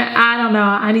 Friend, I don't know.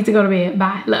 I need to go to bed.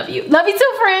 Bye. Love you. Love you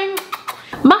too, friend.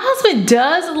 My husband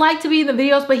does like to be in the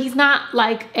videos, but he's not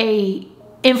like a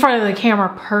in front of the camera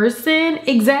person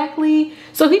exactly.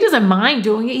 So he doesn't mind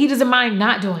doing it. He doesn't mind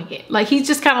not doing it. Like, he's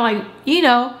just kind of like, you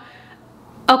know,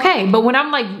 okay. But when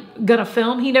I'm like gonna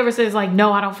film, he never says like,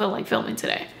 no, I don't feel like filming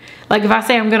today. Like, if I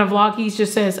say I'm gonna vlog, he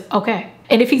just says, okay.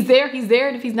 And if he's there, he's there.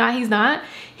 And if he's not, he's not.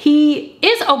 He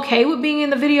is okay with being in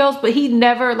the videos, but he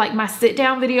never, like my sit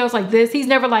down videos like this, he's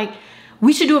never like,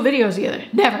 we should do a video together.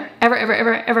 Never, ever, ever,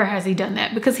 ever, ever has he done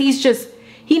that. Because he's just,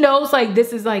 he knows like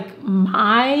this is like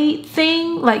my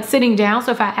thing, like sitting down.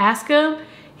 So if I ask him,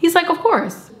 he's like, of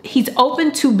course. He's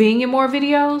open to being in more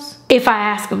videos if I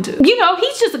ask him to. You know,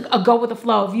 he's just a go with the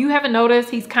flow. If you haven't noticed,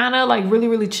 he's kind of like really,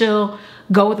 really chill,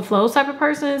 go with the flow type of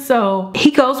person. So he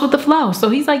goes with the flow.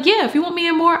 So he's like, yeah, if you want me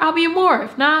in more, I'll be in more.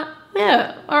 If not,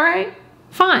 yeah, all right,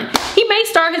 fine. He may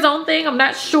start his own thing. I'm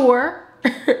not sure.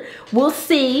 We'll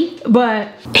see.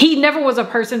 But he never was a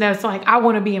person that's like, I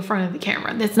want to be in front of the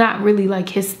camera. That's not really like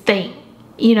his thing,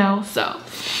 you know? So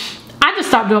I just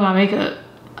stopped doing my makeup.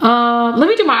 Let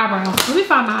me do my eyebrows. Let me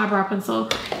find my eyebrow pencil.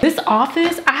 This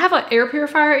office, I have an air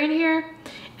purifier in here,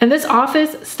 and this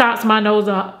office stops my nose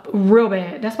up real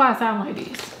bad. That's why I sound like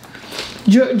this.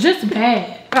 Just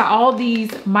bad. I got all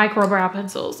these micro brow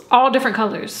pencils, all different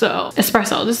colors. So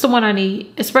espresso, this is the one I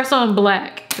need. Espresso and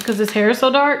black, because this hair is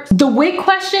so dark. The wig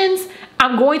questions,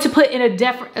 I'm going to put in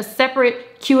a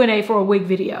separate Q&A for a wig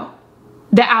video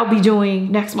that I'll be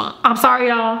doing next month. I'm sorry,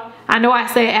 y'all. I know I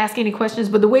say ask any questions,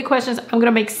 but the wig questions I'm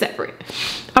gonna make separate.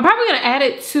 I'm probably gonna add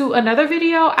it to another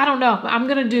video. I don't know, but I'm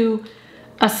gonna do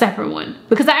a separate one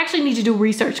because I actually need to do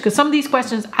research, because some of these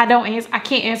questions I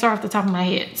can't answer off the top of my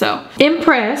head. So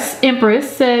Empress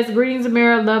says, greetings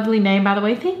Ameera, lovely name by the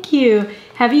way, thank you.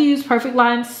 Have you used Perfect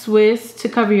Line Swiss to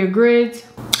cover your grid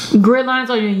lines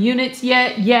on your units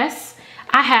yet? Yes,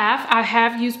 I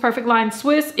have used Perfect Line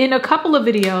Swiss in a couple of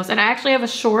videos, and I actually have a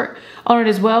short on it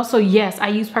as well. So yes, I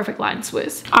use Perfect Line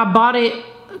Swiss. I bought it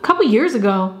a couple years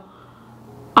ago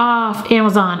off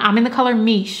Amazon. I'm in the color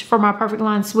Miche for my Perfect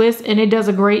Line Swiss, and it does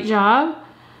a great job.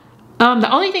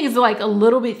 The only thing is like a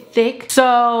little bit thick.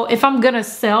 So if I'm gonna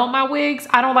sell my wigs,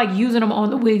 I don't like using them on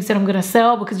the wigs that I'm gonna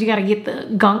sell, because you gotta get the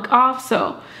gunk off.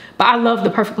 So, but I love the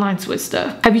Perfect Line Swiss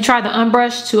stuff. Have you tried the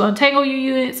unbrush to untangle your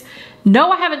units?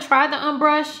 No, I haven't tried the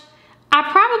unbrush. I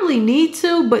probably need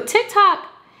to, but TikTok,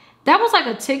 that was like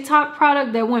a TikTok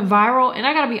product that went viral. And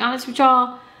I gotta be honest with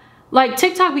y'all, like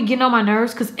TikTok be getting on my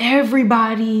nerves, because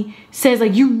everybody says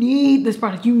like, you need this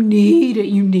product, you need it,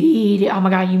 you need it. Oh my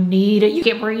God, you need it. You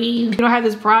can't breathe. You don't have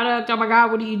this product. Oh my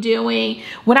God, what are you doing?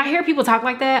 When I hear people talk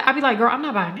like that, I be like, girl, I'm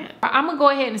not buying it. I'm gonna go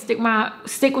ahead and stick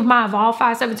with my Evolve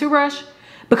 572 brush,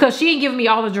 because she ain't giving me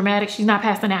all the dramatics. She's not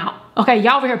passing out. Okay,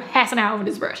 y'all over here passing out over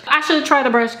this brush. I should try the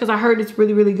brush because I heard it's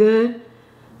really, really good.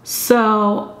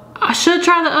 So I should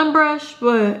try the unbrush,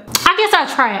 but I guess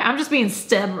I'll try it. I'm just being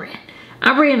stubborn.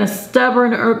 I'm being a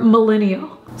stubborn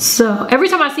millennial. So every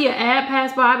time I see an ad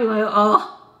pass by, I be like,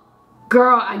 oh,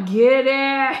 girl, I get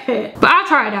it. But I'll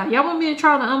try it out. Y'all want me to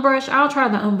try the unbrush? I'll try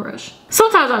the unbrush.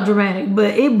 Sometimes I'm dramatic,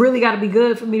 but it really got to be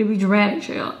good for me to be dramatic,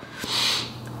 y'all.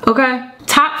 Okay.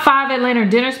 Top 5 Atlanta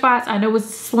dinner spots. I know it's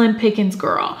slim pickings,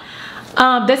 girl.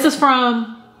 This is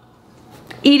from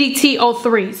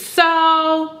EDT03.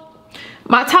 So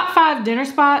my top 5 dinner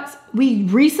spots, we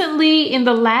recently, in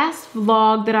the last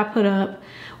vlog that I put up,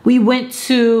 we went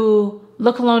to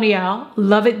Le Colonial.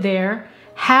 Love it there.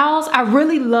 House, I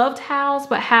really loved House,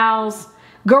 but House,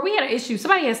 girl, we had an issue.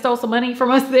 Somebody had stole some money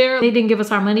from us there. They didn't give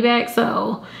us our money back,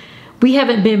 so we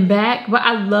haven't been back. But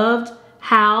I loved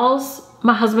House.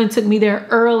 My husband took me there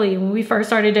early when we first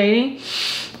started dating.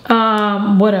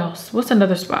 What else? What's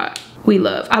another spot we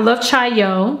love? I love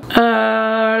Chayo.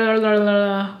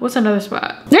 What's another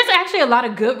spot? There's actually a lot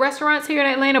of good restaurants here in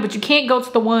Atlanta, but you can't go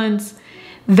to the ones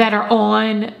that are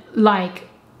on like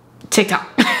TikTok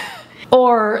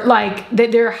or like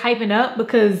that they're hyping up,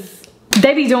 because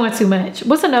they be doing too much.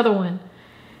 What's another one?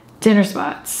 Dinner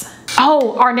spots.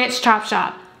 Oh, Arnett's Chop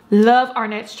Shop. Love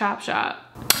Arnett's Chop Shop.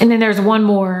 And then there's one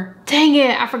more. Dang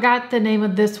it, I forgot the name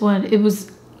of this one. It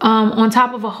was on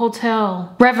top of a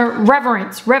hotel.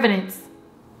 Reverence at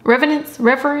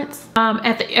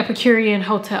the Epicurean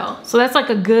Hotel. So that's like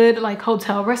a good like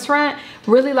hotel restaurant.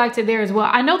 Really liked it there as well.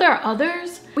 I know there are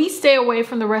others. We stay away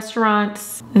from the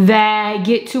restaurants that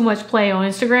get too much play on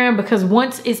Instagram, because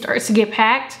once it starts to get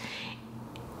packed,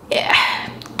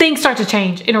 things start to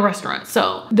change in a restaurant.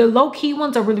 So the low-key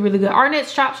ones are really, really good.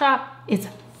 Arnett's Chop Shop is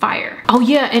fire. Oh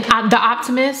yeah, and the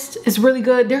Optimist is really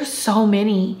good. There's so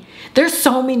many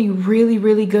really,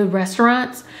 really good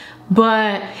restaurants.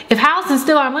 But if House can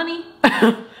steal our money,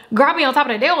 grab me on top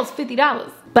of that. That was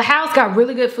 $50. But House got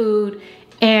really good food.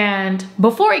 And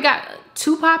before it got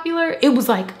too popular, it was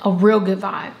like a real good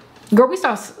vibe. Girl, we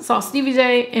saw Stevie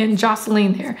J and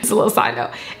Jocelyn there. It's a little side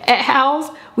note. At House,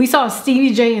 we saw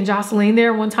Stevie J and Jocelyn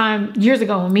there one time years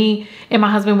ago when me and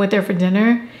my husband went there for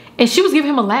dinner. And she was giving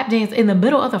him a lap dance in the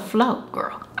middle of the flow,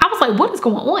 girl. I was like, what is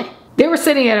going on? They were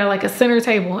sitting at like a center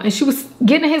table and she was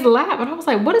getting his lap. And I was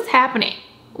like, what is happening?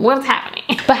 What is happening?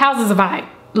 But House is a vibe.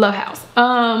 Love House.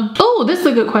 Oh, this is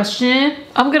a good question.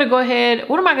 I'm gonna go ahead.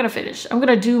 What am I gonna finish? I'm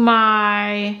gonna do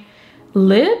my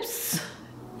lips.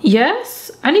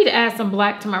 Yes, I need to add some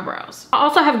black to my brows. I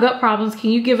also have gut problems. Can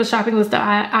you give a shopping list of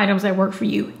items that work for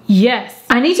you? Yes.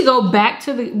 I need to go back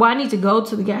to the, well, I need to go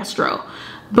to the gastro.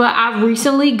 But I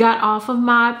recently got off of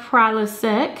my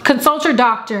Prilosec. Consult your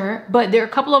doctor, but there are a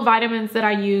couple of vitamins that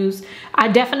I use. I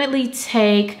definitely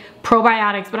take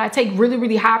probiotics, but I take really,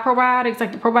 really high probiotics,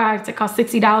 like the probiotics that cost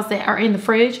 $60 that are in the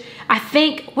fridge. I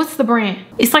think, what's the brand?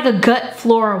 It's like a gut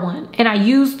flora one. And I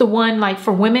use the one like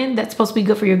for women that's supposed to be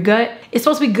good for your gut. It's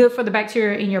supposed to be good for the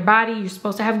bacteria in your body. You're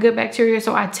supposed to have good bacteria.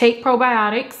 So I take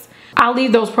probiotics. I'll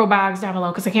leave those probiotics down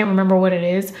below because I can't remember what it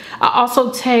is. I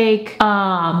also take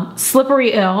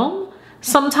slippery elm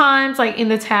sometimes, like in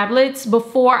the tablets,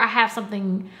 before I have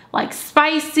something like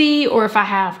spicy, or if I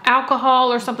have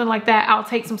alcohol or something like that, I'll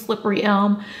take some slippery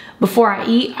elm before I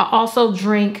eat. I also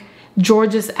drink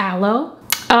George's aloe.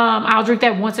 I'll drink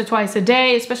that once or twice a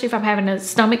day, especially if I'm having a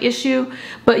stomach issue.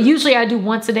 But usually I do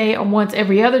once a day or once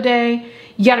every other day.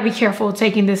 You gotta be careful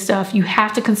taking this stuff. You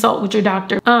have to consult with your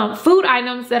doctor. Food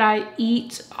items that I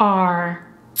eat are,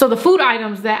 so the food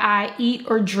items that I eat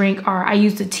or drink are, I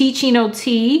use the 𝐒𝐚𝐞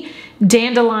tea,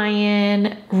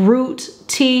 dandelion root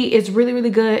tea. It's really,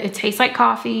 really good. It tastes like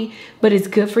coffee, but it's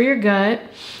good for your gut.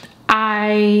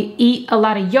 I eat a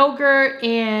lot of yogurt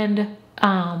and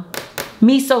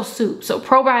miso soup. So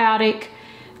probiotic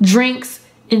drinks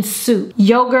and soup.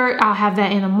 Yogurt, I'll have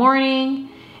that in the morning.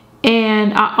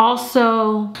 And I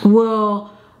also will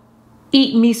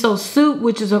eat miso soup,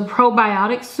 which is a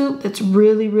probiotic soup that's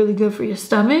really, really good for your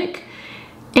stomach.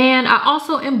 And I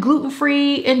also am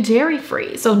gluten-free and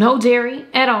dairy-free, so no dairy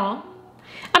at all.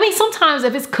 I mean, sometimes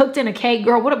if it's cooked in a cake,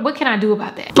 girl, what can I do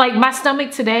about that? Like my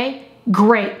stomach today,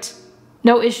 great,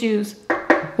 no issues.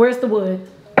 Where's the wood?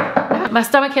 My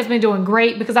stomach has been doing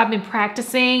great because I've been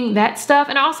practicing that stuff.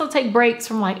 And I also take breaks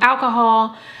from like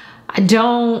alcohol. I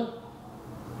don't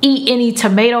eat any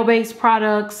tomato-based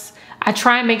products. I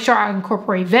try and make sure I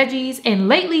incorporate veggies. And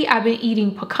lately I've been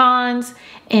eating pecans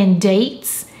and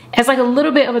dates as like a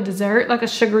little bit of a dessert, like a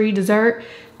sugary dessert,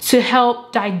 to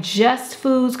help digest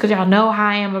foods, because y'all know how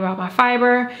I am about my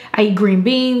fiber. I eat green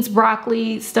beans,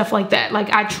 broccoli, stuff like that. Like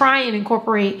I try and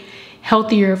incorporate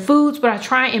healthier foods, but I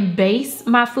try and base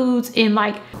my foods in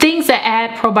like things that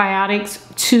add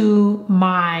probiotics to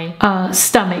my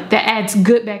stomach, that adds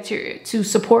good bacteria to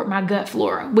support my gut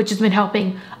flora, which has been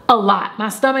helping a lot. My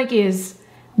stomach is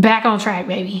back on track,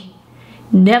 baby.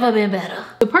 Never been better.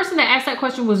 The person that asked that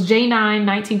question was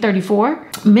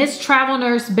J9-1934. Miss Travel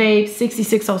Nurse Babe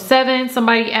 6607.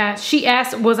 Somebody asked, she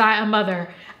asked, was I a mother?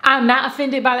 I'm not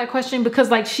offended by that question because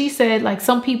like she said, like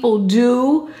some people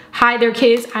do hide their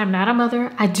kids. I'm not a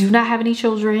mother. I do not have any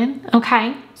children.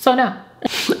 Okay, so no.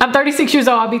 I'm 36 years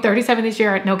old. I'll be 37 this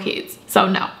year. No kids. So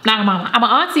no, not a mama. I'm an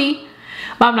auntie,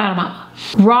 but I'm not a mama.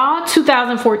 Raw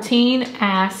 2014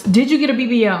 asked, did you get a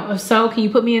BBL? If so, can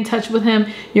you put me in touch with him?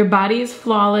 Your body is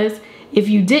flawless. If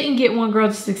you didn't get one, girl,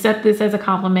 just accept this as a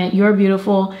compliment. You're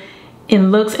beautiful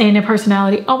in looks and in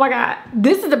personality. Oh my God,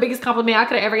 this is the biggest compliment I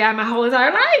could have ever gotten my whole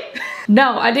entire life.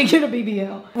 No, I didn't get a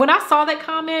BBL. When I saw that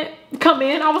comment come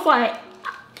in, I was like,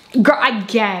 girl, I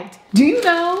gagged. Do you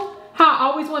know how I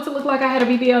always wanted to look like I had a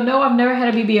BBL? No, I've never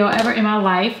had a BBL ever in my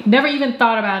life. Never even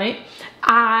thought about it.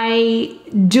 I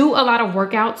do a lot of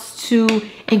workouts to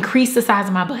increase the size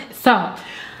of my butt. So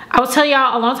I was telling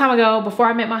y'all a long time ago, before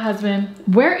I met my husband,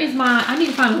 where is my, I need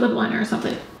to find a lip liner or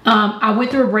something. I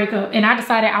went through a breakup and I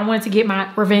decided I wanted to get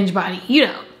my revenge body. You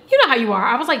know how you are.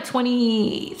 I was like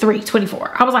 23,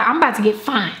 24. I was like, I'm about to get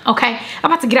fine, okay?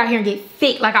 I'm about to get out here and get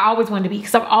thick like I always wanted to be,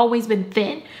 because I've always been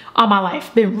thin all my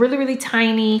life. Been really, really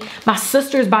tiny. My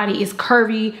sister's body is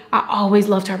curvy. I always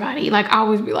loved her body. Like I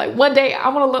always be like, one day I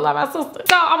want to look like my sister.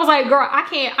 So I was like, girl, I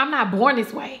can't, I'm not born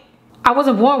this way. I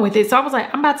wasn't born with it. So I was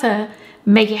like, I'm about to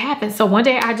make it happen. So one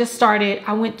day I just started,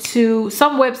 I went to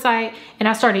some website and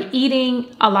I started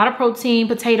eating a lot of protein,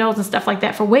 potatoes and stuff like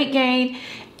that for weight gain.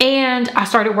 And I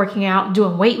started working out,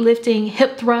 doing weightlifting.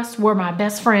 Hip thrusts were my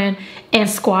best friend, and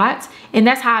squats. And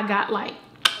that's how I got, like,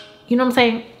 you know what I'm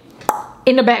saying?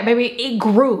 In the back, baby, it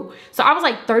grew. So I was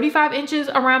like 35 inches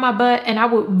around my butt, and I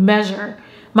would measure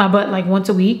my butt like once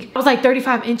a week. I was like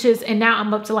 35 inches, and now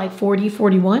I'm up to like 40,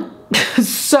 41.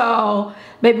 So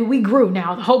baby, we grew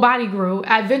now. The whole body grew.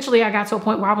 Eventually I got to a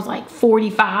point where I was like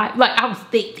 45. Like, I was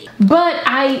thick. But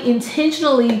I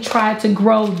intentionally tried to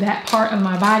grow that part of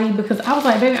my body because I was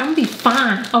like, baby, I'm gonna be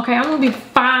fine. Okay, I'm gonna be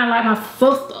fine like my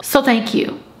sister. So thank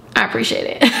you. I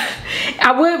appreciate it.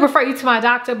 I would refer you to my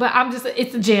doctor, but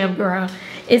it's the gym, girl.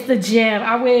 It's the gym.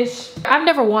 I've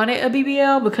never wanted a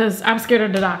BBL because I'm scared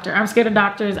of the doctor. I'm scared of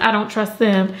doctors. I don't trust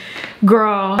them.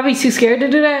 Girl, I'd be too scared to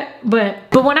do that.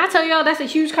 But when I tell y'all that's a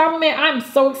huge compliment, I'm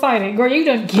so excited. Girl, you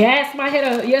done gassed my head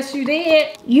up. Yes, you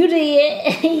did. You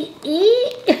did.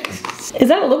 Is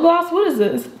that a lip gloss? What is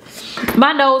this?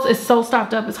 My nose is so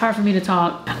stopped up, it's hard for me to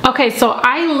talk. Okay, so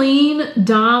Eileen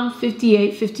Dom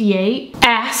 5858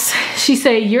 asks, she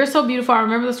said, you're so beautiful. I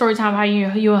remember the story time how you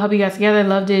and hubby got together.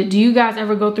 Loved it. Do you guys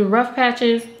ever go through rough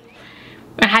patches?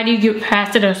 And how do you get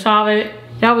past it or solve it?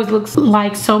 It always looks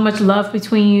like so much love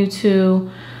between you two.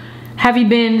 Have you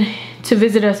been to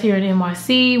visit us here in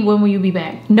NYC? When will you be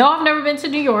back? No, I've never been to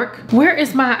New York. Where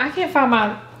is I can't find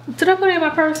my, did I put it in my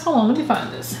purse? Hold on, let me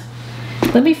find this.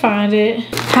 Let me find it.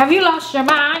 Have you lost your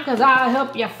mind? Because I'll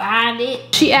help you find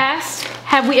it. She asked,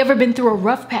 have we ever been through a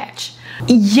rough patch?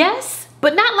 Yes,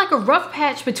 but not like a rough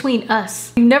patch between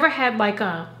us. You never had like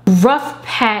a rough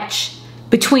patch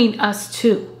between us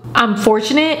two. I'm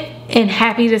fortunate and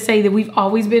happy to say that we've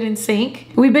always been in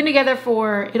sync. We've been together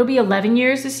for, it'll be 11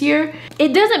 years this year.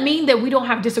 It doesn't mean that we don't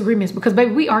have disagreements because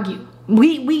baby, we argue.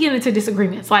 We get into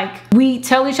disagreements. Like, we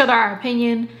tell each other our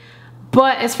opinion.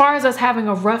 But as far as us having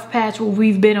a rough patch where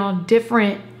we've been on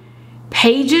different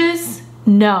pages,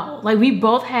 no. Like, we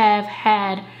both have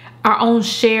had our own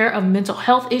share of mental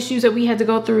health issues that we had to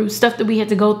go through, stuff that we had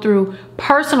to go through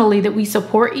personally that we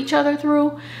support each other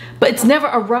through. But it's never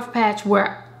a rough patch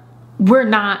where we're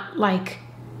not like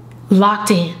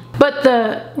locked in. But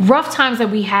the rough times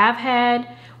that we have had,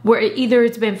 where either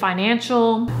it's been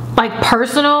financial, like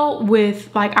personal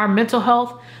with like our mental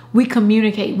health, we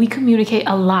communicate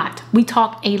a lot. We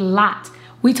talk a lot.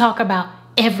 We talk about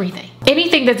everything.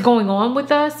 Anything that's going on with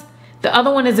us, the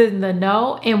other one is in the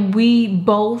know, and we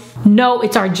both know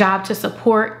it's our job to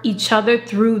support each other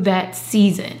through that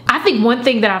season. I think one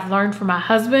thing that I've learned from my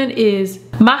husband is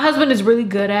really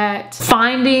good at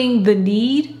finding the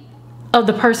need of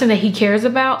the person that he cares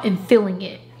about and filling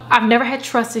it. I've never had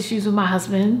trust issues with my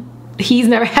husband. He's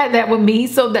never had that with me,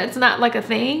 so that's not like a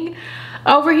thing.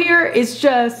 Over here, it's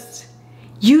just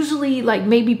usually like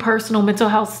maybe personal mental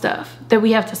health stuff that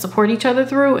we have to support each other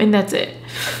through, and that's it.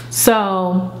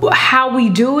 So how we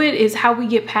do it is, how we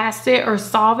get past it or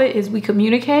solve it is we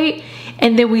communicate,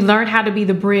 and then we learn how to be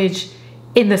the bridge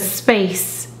in the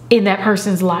space in that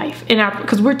person's life.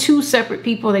 Because we're two separate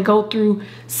people that go through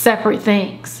separate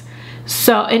things.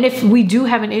 So, and if we do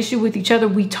have an issue with each other,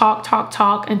 we talk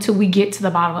until we get to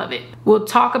the bottom of it. We'll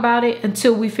talk about it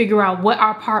until we figure out what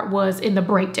our part was in the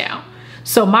breakdown.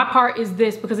 So my part is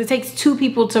this, because it takes two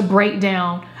people to break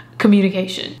down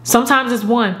communication. Sometimes it's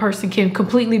one person can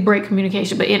completely break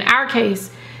communication, but in our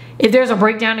case, if there's a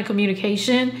breakdown in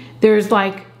communication, there's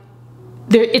like,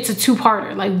 it's a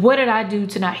two-parter. Like, what did I do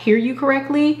to not hear you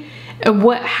correctly? And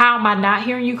how am I not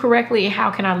hearing you correctly? And how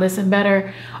can I listen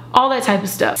better? All that type of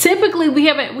stuff. Typically, we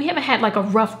haven't had like a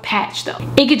rough patch though.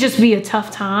 It could just be a tough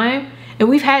time, and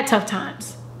we've had tough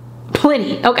times.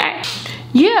 Plenty, okay.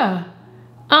 Yeah,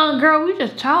 girl, we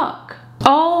just talk.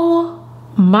 Oh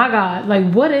my God,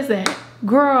 like what is that?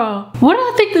 Girl, what did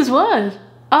I think this was?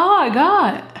 Oh my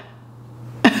God.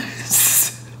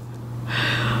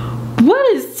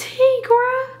 What is tea,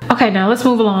 girl? Okay, now let's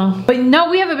move along. But no,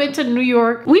 we haven't been to New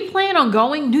York. We plan on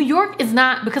going. New York is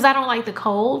not, because I don't like the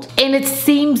cold and it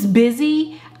seems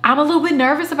busy. I'm a little bit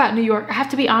nervous about New York. I have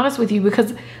to be honest with you,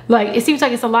 because like it seems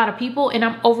like it's a lot of people and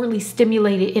I'm overly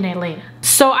stimulated in Atlanta.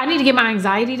 So I need to get my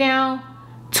anxiety down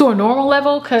to a normal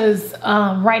level, because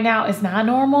right now it's not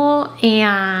normal.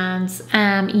 And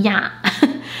yeah.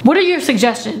 What are your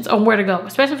suggestions on where to go,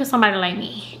 especially for somebody like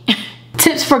me?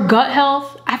 Tips for gut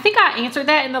health. I think I answered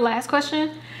that in the last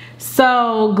question.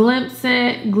 So glimpse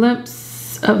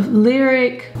of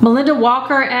lyric. Melinda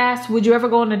Walker asked, would you ever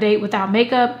go on a date without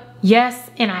makeup?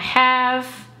 Yes, and I have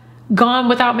gone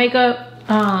without makeup.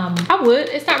 I would.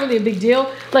 It's not really a big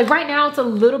deal. Like right now it's a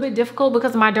little bit difficult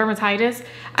because of my dermatitis.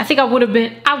 I think I would have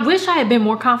been, I wish I had been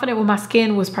more confident when my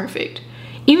skin was perfect.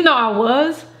 Even though I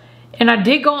was, and I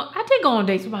did go on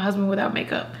dates with my husband without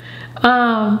makeup.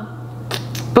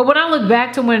 But when I look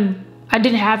back to when I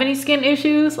didn't have any skin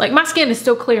issues, like my skin is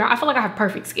still clear. I feel like I have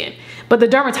perfect skin, but the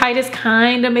dermatitis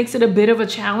kind of makes it a bit of a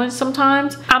challenge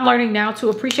sometimes. I'm learning now to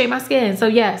appreciate my skin. So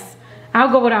yes, I'll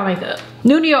go without makeup.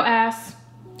 Nunio asks,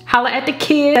 holla at the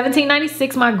kid,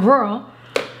 1796, my girl.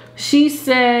 She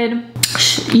said,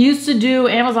 she used to do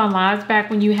Amazon Lives back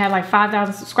when you had like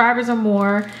 5,000 subscribers or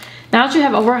more. Now that you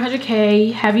have over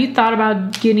 100K, have you thought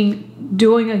about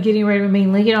doing a getting ready with me,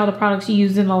 linking all the products you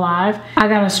used in the live? I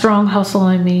got a strong hustle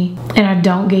in me and I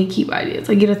don't gatekeep ideas.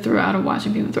 I get a thrill out of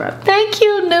watching people thrive. Thank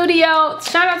you, Nunio.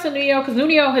 Shout out to Nunio, because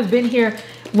Nunio has been here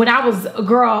when I was a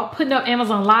girl putting up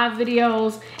Amazon Live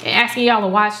videos and asking y'all to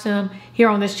watch them here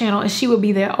on this channel, and she would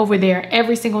be there over there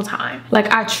every single time.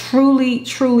 Like, I truly,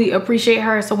 truly appreciate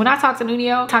her. So when I talk to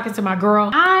Nunio, talking to my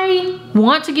girl, I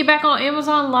want to get back on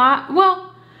Amazon Live. Well,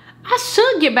 I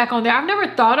should get back on there. I've never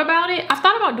thought about it. I've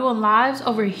thought about doing lives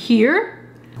over here.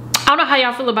 I don't know how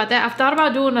y'all feel about that. I've thought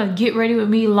about doing a get ready with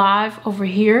me live over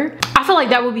here. I feel like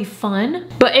that would be fun.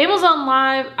 But Amazon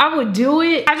Live, I would do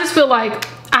it. I just feel like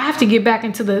I have to get back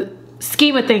into the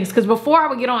scheme of things, because before I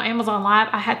would get on Amazon Live,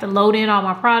 I had to load in all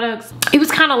my products. It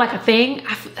was kind of like a thing.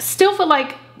 I still feel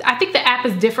like, I think the app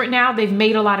is different now. They've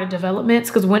made a lot of developments,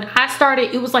 because when I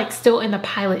started, it was like still in the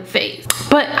pilot phase.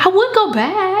 But I would go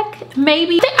back,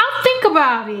 maybe. I'll think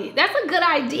about it. That's a good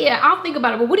idea. I'll think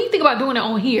about it. But what do you think about doing it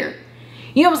on here?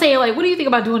 You know what I'm saying? Like, what do you think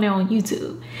about doing it on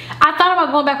YouTube? I thought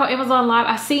about going back on Amazon Live.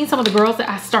 I've seen some of the girls that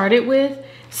I started with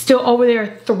still over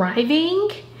there thriving.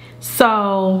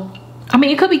 So, I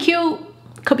mean, it could be cute.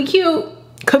 Could be cute.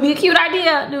 Could be a cute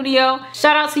idea, Nunio.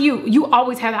 Shout out to you. You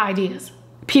always have the ideas.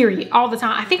 Period. All the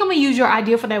time. I think I'm gonna use your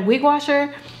idea for that wig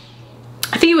washer.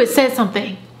 I think you had said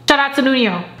something. Shout out to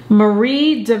Nunio.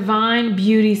 Marie Divine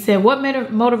Beauty said, what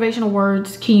motivational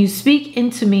words can you speak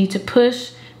into me to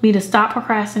push me to stop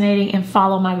procrastinating and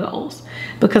follow my goals?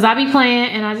 Because I be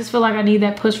playing and I just feel like I need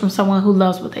that push from someone who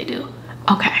loves what they do.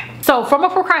 Okay. So from a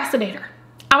procrastinator,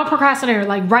 I'm a procrastinator.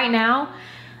 Like right now,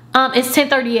 it's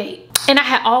 10:38 and I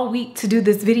had all week to do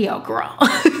this video, girl.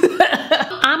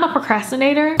 I'm a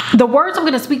procrastinator. The words I'm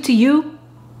gonna speak to you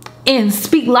and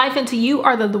speak life into you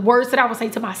are the words that I would say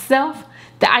to myself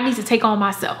that I need to take on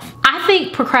myself. I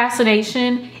think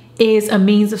procrastination is a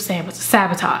means of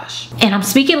sabotage. And I'm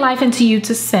speaking life into you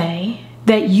to say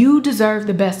that you deserve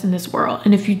the best in this world.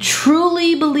 And if you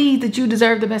truly believe that you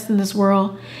deserve the best in this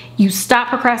world, you stop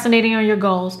procrastinating on your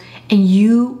goals and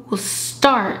you will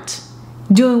start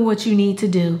doing what you need to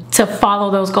do to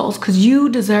follow those goals, because you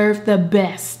deserve the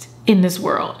best in this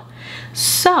world.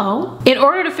 So in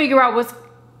order to figure out what's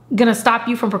gonna stop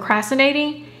you from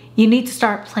procrastinating, you need to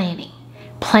start planning.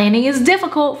 Planning is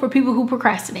difficult for people who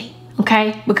procrastinate,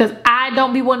 okay? Because I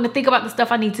don't be wanting to think about the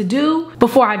stuff I need to do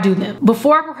before I do them.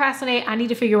 Before I procrastinate, I need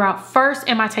to figure out first,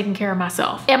 am I taking care of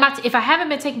myself? If I haven't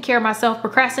been taking care of myself,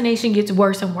 procrastination gets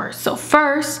worse and worse. So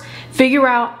first, figure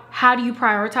out how do you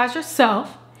prioritize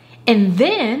yourself, and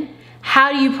then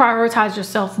how do you prioritize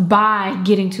yourself by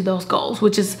getting to those goals,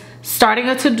 which is starting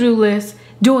a to-do list,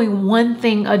 doing one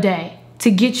thing a day to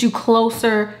get you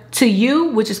closer to you,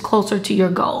 which is closer to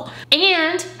your goal.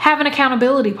 And have an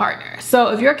accountability partner. So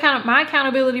if you're my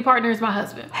accountability partner is my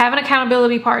husband. Have an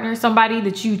accountability partner, somebody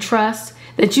that you trust,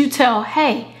 that you tell,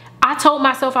 hey, I told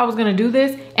myself I was gonna do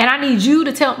this, and I need you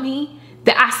to tell me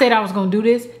that I said I was gonna do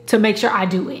this to make sure I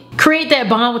do it. Create that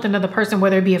bond with another person,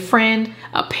 whether it be a friend,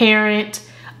 a parent,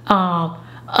 a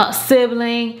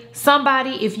sibling,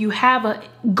 somebody. If you have a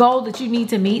goal that you need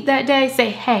to meet that day, say,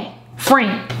 hey,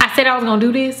 friend, I said I was gonna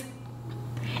do this,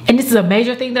 and this is a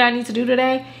major thing that I need to do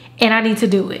today, and I need to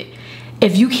do it.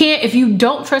 If you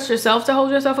don't trust yourself to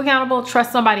hold yourself accountable,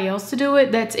 trust somebody else to do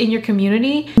it that's in your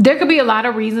community. There could be a lot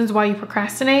of reasons why you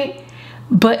procrastinate,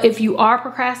 but if you are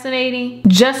procrastinating,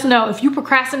 just know if you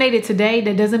procrastinated today,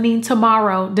 that doesn't mean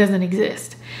tomorrow doesn't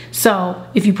exist. So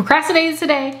if you procrastinated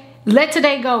today, let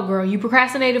today go, girl. You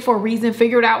procrastinated for a reason.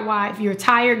 Figure it out why. If you're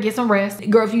tired, get some rest.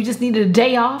 Girl, if you just needed a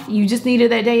day off, you just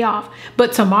needed that day off.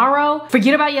 But tomorrow,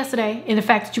 forget about yesterday and the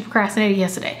fact that you procrastinated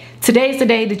yesterday. Today's the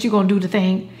day that you're gonna do the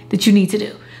thing that you need to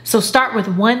do. So start with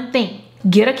one thing.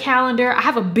 Get a calendar. I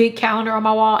have a big calendar on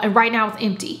my wall, and right now it's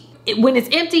empty. When it's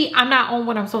empty, I'm not on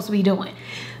what I'm supposed to be doing.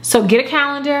 So get a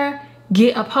calendar,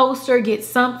 get a poster, get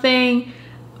something,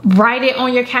 write it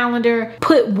on your calendar.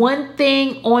 Put one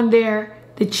thing on there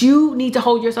that you need to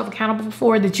hold yourself accountable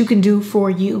for, that you can do for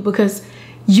you, because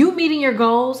you meeting your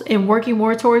goals and working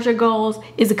more towards your goals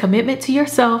is a commitment to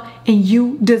yourself, and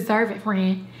you deserve it,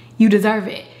 friend. You deserve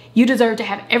it. You deserve to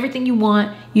have everything you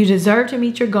want. You deserve to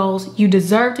meet your goals. You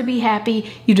deserve to be happy.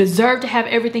 You deserve to have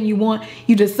everything you want.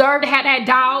 You deserve to have that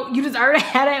dog. You deserve to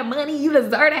have that money. You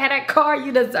deserve to have that car.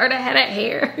 You deserve to have that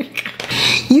hair.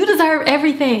 You deserve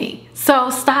everything. So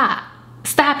stop.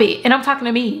 Stop it. And I'm talking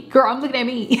to me. Girl, I'm looking at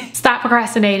me. Stop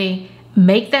procrastinating.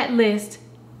 Make that list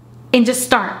and just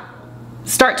start.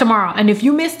 Start tomorrow. And if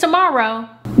you miss tomorrow,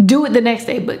 do it the next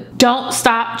day, but don't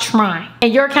stop trying.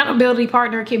 And your accountability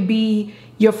partner can be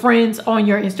your friends on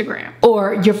your Instagram,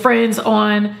 or your friends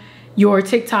on your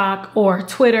TikTok or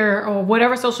Twitter or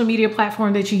whatever social media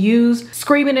platform that you use.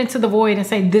 Scream it into the void and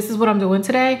say, this is what I'm doing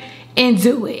today, and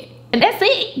do it. And that's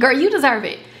it. Girl, you deserve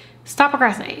it. Stop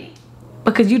procrastinating,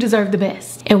 because you deserve the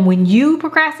best. And when you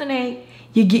procrastinate,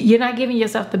 you're not giving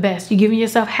yourself the best. You're giving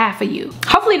yourself half of you.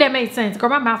 Hopefully that made sense. Girl,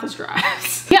 my mouth is dry.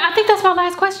 Yeah, I think that's my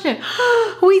last question.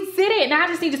 We did it. Now I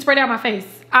just need to spray down my face.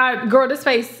 Girl, this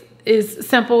face is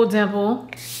simple, dimple.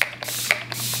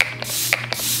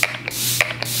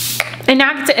 And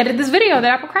now I get to edit this video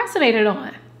that I procrastinated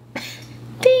on.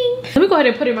 Ding. Let me go ahead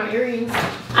and put in my earrings.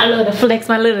 I love to flex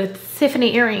my little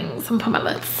Tiffany earrings. I'm gonna put my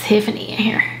little Tiffany in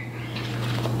here.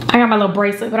 I got my little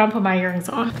bracelet, but I'm putting my earrings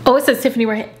on. Oh, it says Tiffany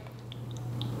right here.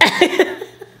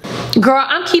 Girl,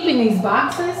 I'm keeping these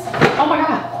boxes. Oh my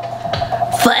God.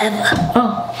 Forever.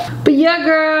 Oh. But yeah,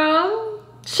 girl.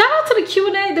 Shout out to the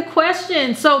Q&A, the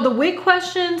questions. So the wig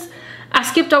questions, I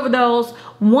skipped over those.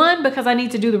 One, because I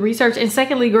need to do the research. And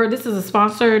secondly, girl, this is a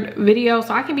sponsored video,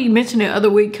 so I can be mentioning other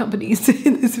wig companies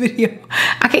in this video.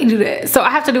 I can't do that. So I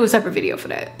have to do a separate video for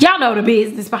that. Y'all know the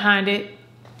business behind it.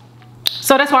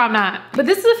 So that's why I'm not. But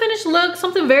this is a finished look.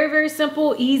 Something very, very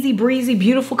simple, easy, breezy,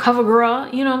 beautiful cover girl.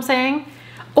 You know what I'm saying?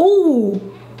 Oh,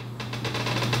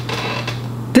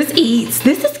 this eats.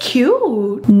 This is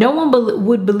cute. No one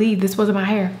would believe this wasn't my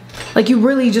hair. Like, you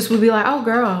really just would be like, oh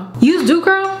girl, you use Do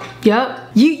Girl?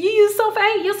 Yup. You use Sofa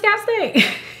 8, your scalp stink.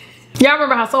 Y'all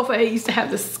remember how Sofa 8 used to have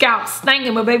the scalp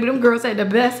stinking, but baby, them girls had the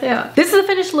best hair. This is a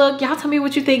finished look. Y'all tell me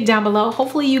what you think down below.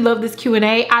 Hopefully you love this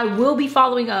Q&A. I will be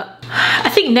following up. I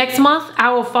think next month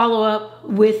I will follow up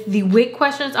with the wig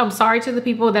questions. I'm sorry to the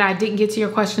people that I didn't get to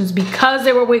your questions because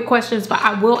they were wig questions, but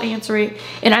I will answer it.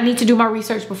 And I need to do my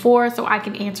research before so I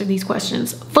can answer these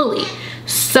questions fully.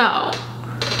 So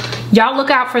y'all look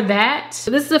out for that.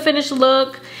 This is a finished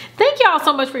look. Thank y'all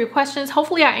so much for your questions.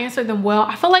 Hopefully I answered them well.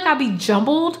 I feel like I'll be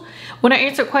jumbled when I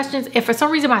answer questions. If for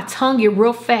some reason my tongue get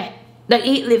real fat, like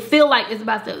it feel like it's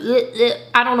about to,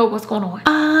 I don't know what's going on.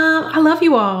 I love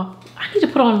you all. I need to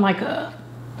put on like a,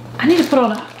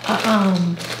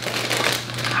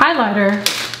 highlighter.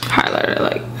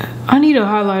 Like, I need a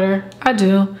highlighter. I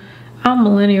do. I'm a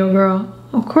millennial girl.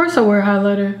 Of course I wear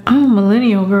highlighter. I'm a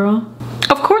millennial girl.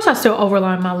 Of course I still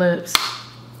overline my lips.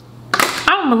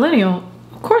 I'm a millennial.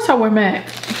 Of course I wear MAC.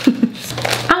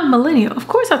 I'm a millennial. Of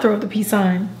course I throw up the peace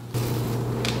sign.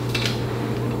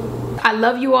 I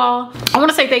love you all. I want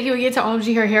to say thank you again to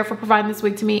Omgherhair for providing this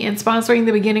wig to me and sponsoring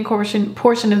the beginning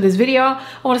portion of this video. I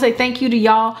want to say thank you to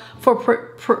y'all for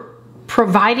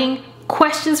providing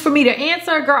questions for me to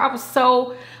answer. Girl, I was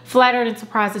so flattered and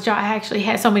surprised that y'all actually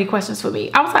had so many questions for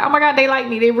me. I was like, oh my God, they like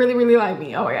me. They really, really like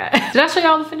me. Oh my God. Did I show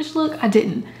y'all the finished look? I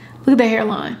didn't. Look at the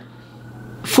hairline.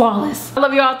 Flawless. I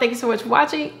love you all. Thank you so much for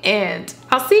watching, and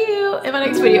I'll see you in my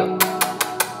next video.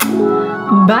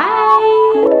 Bye.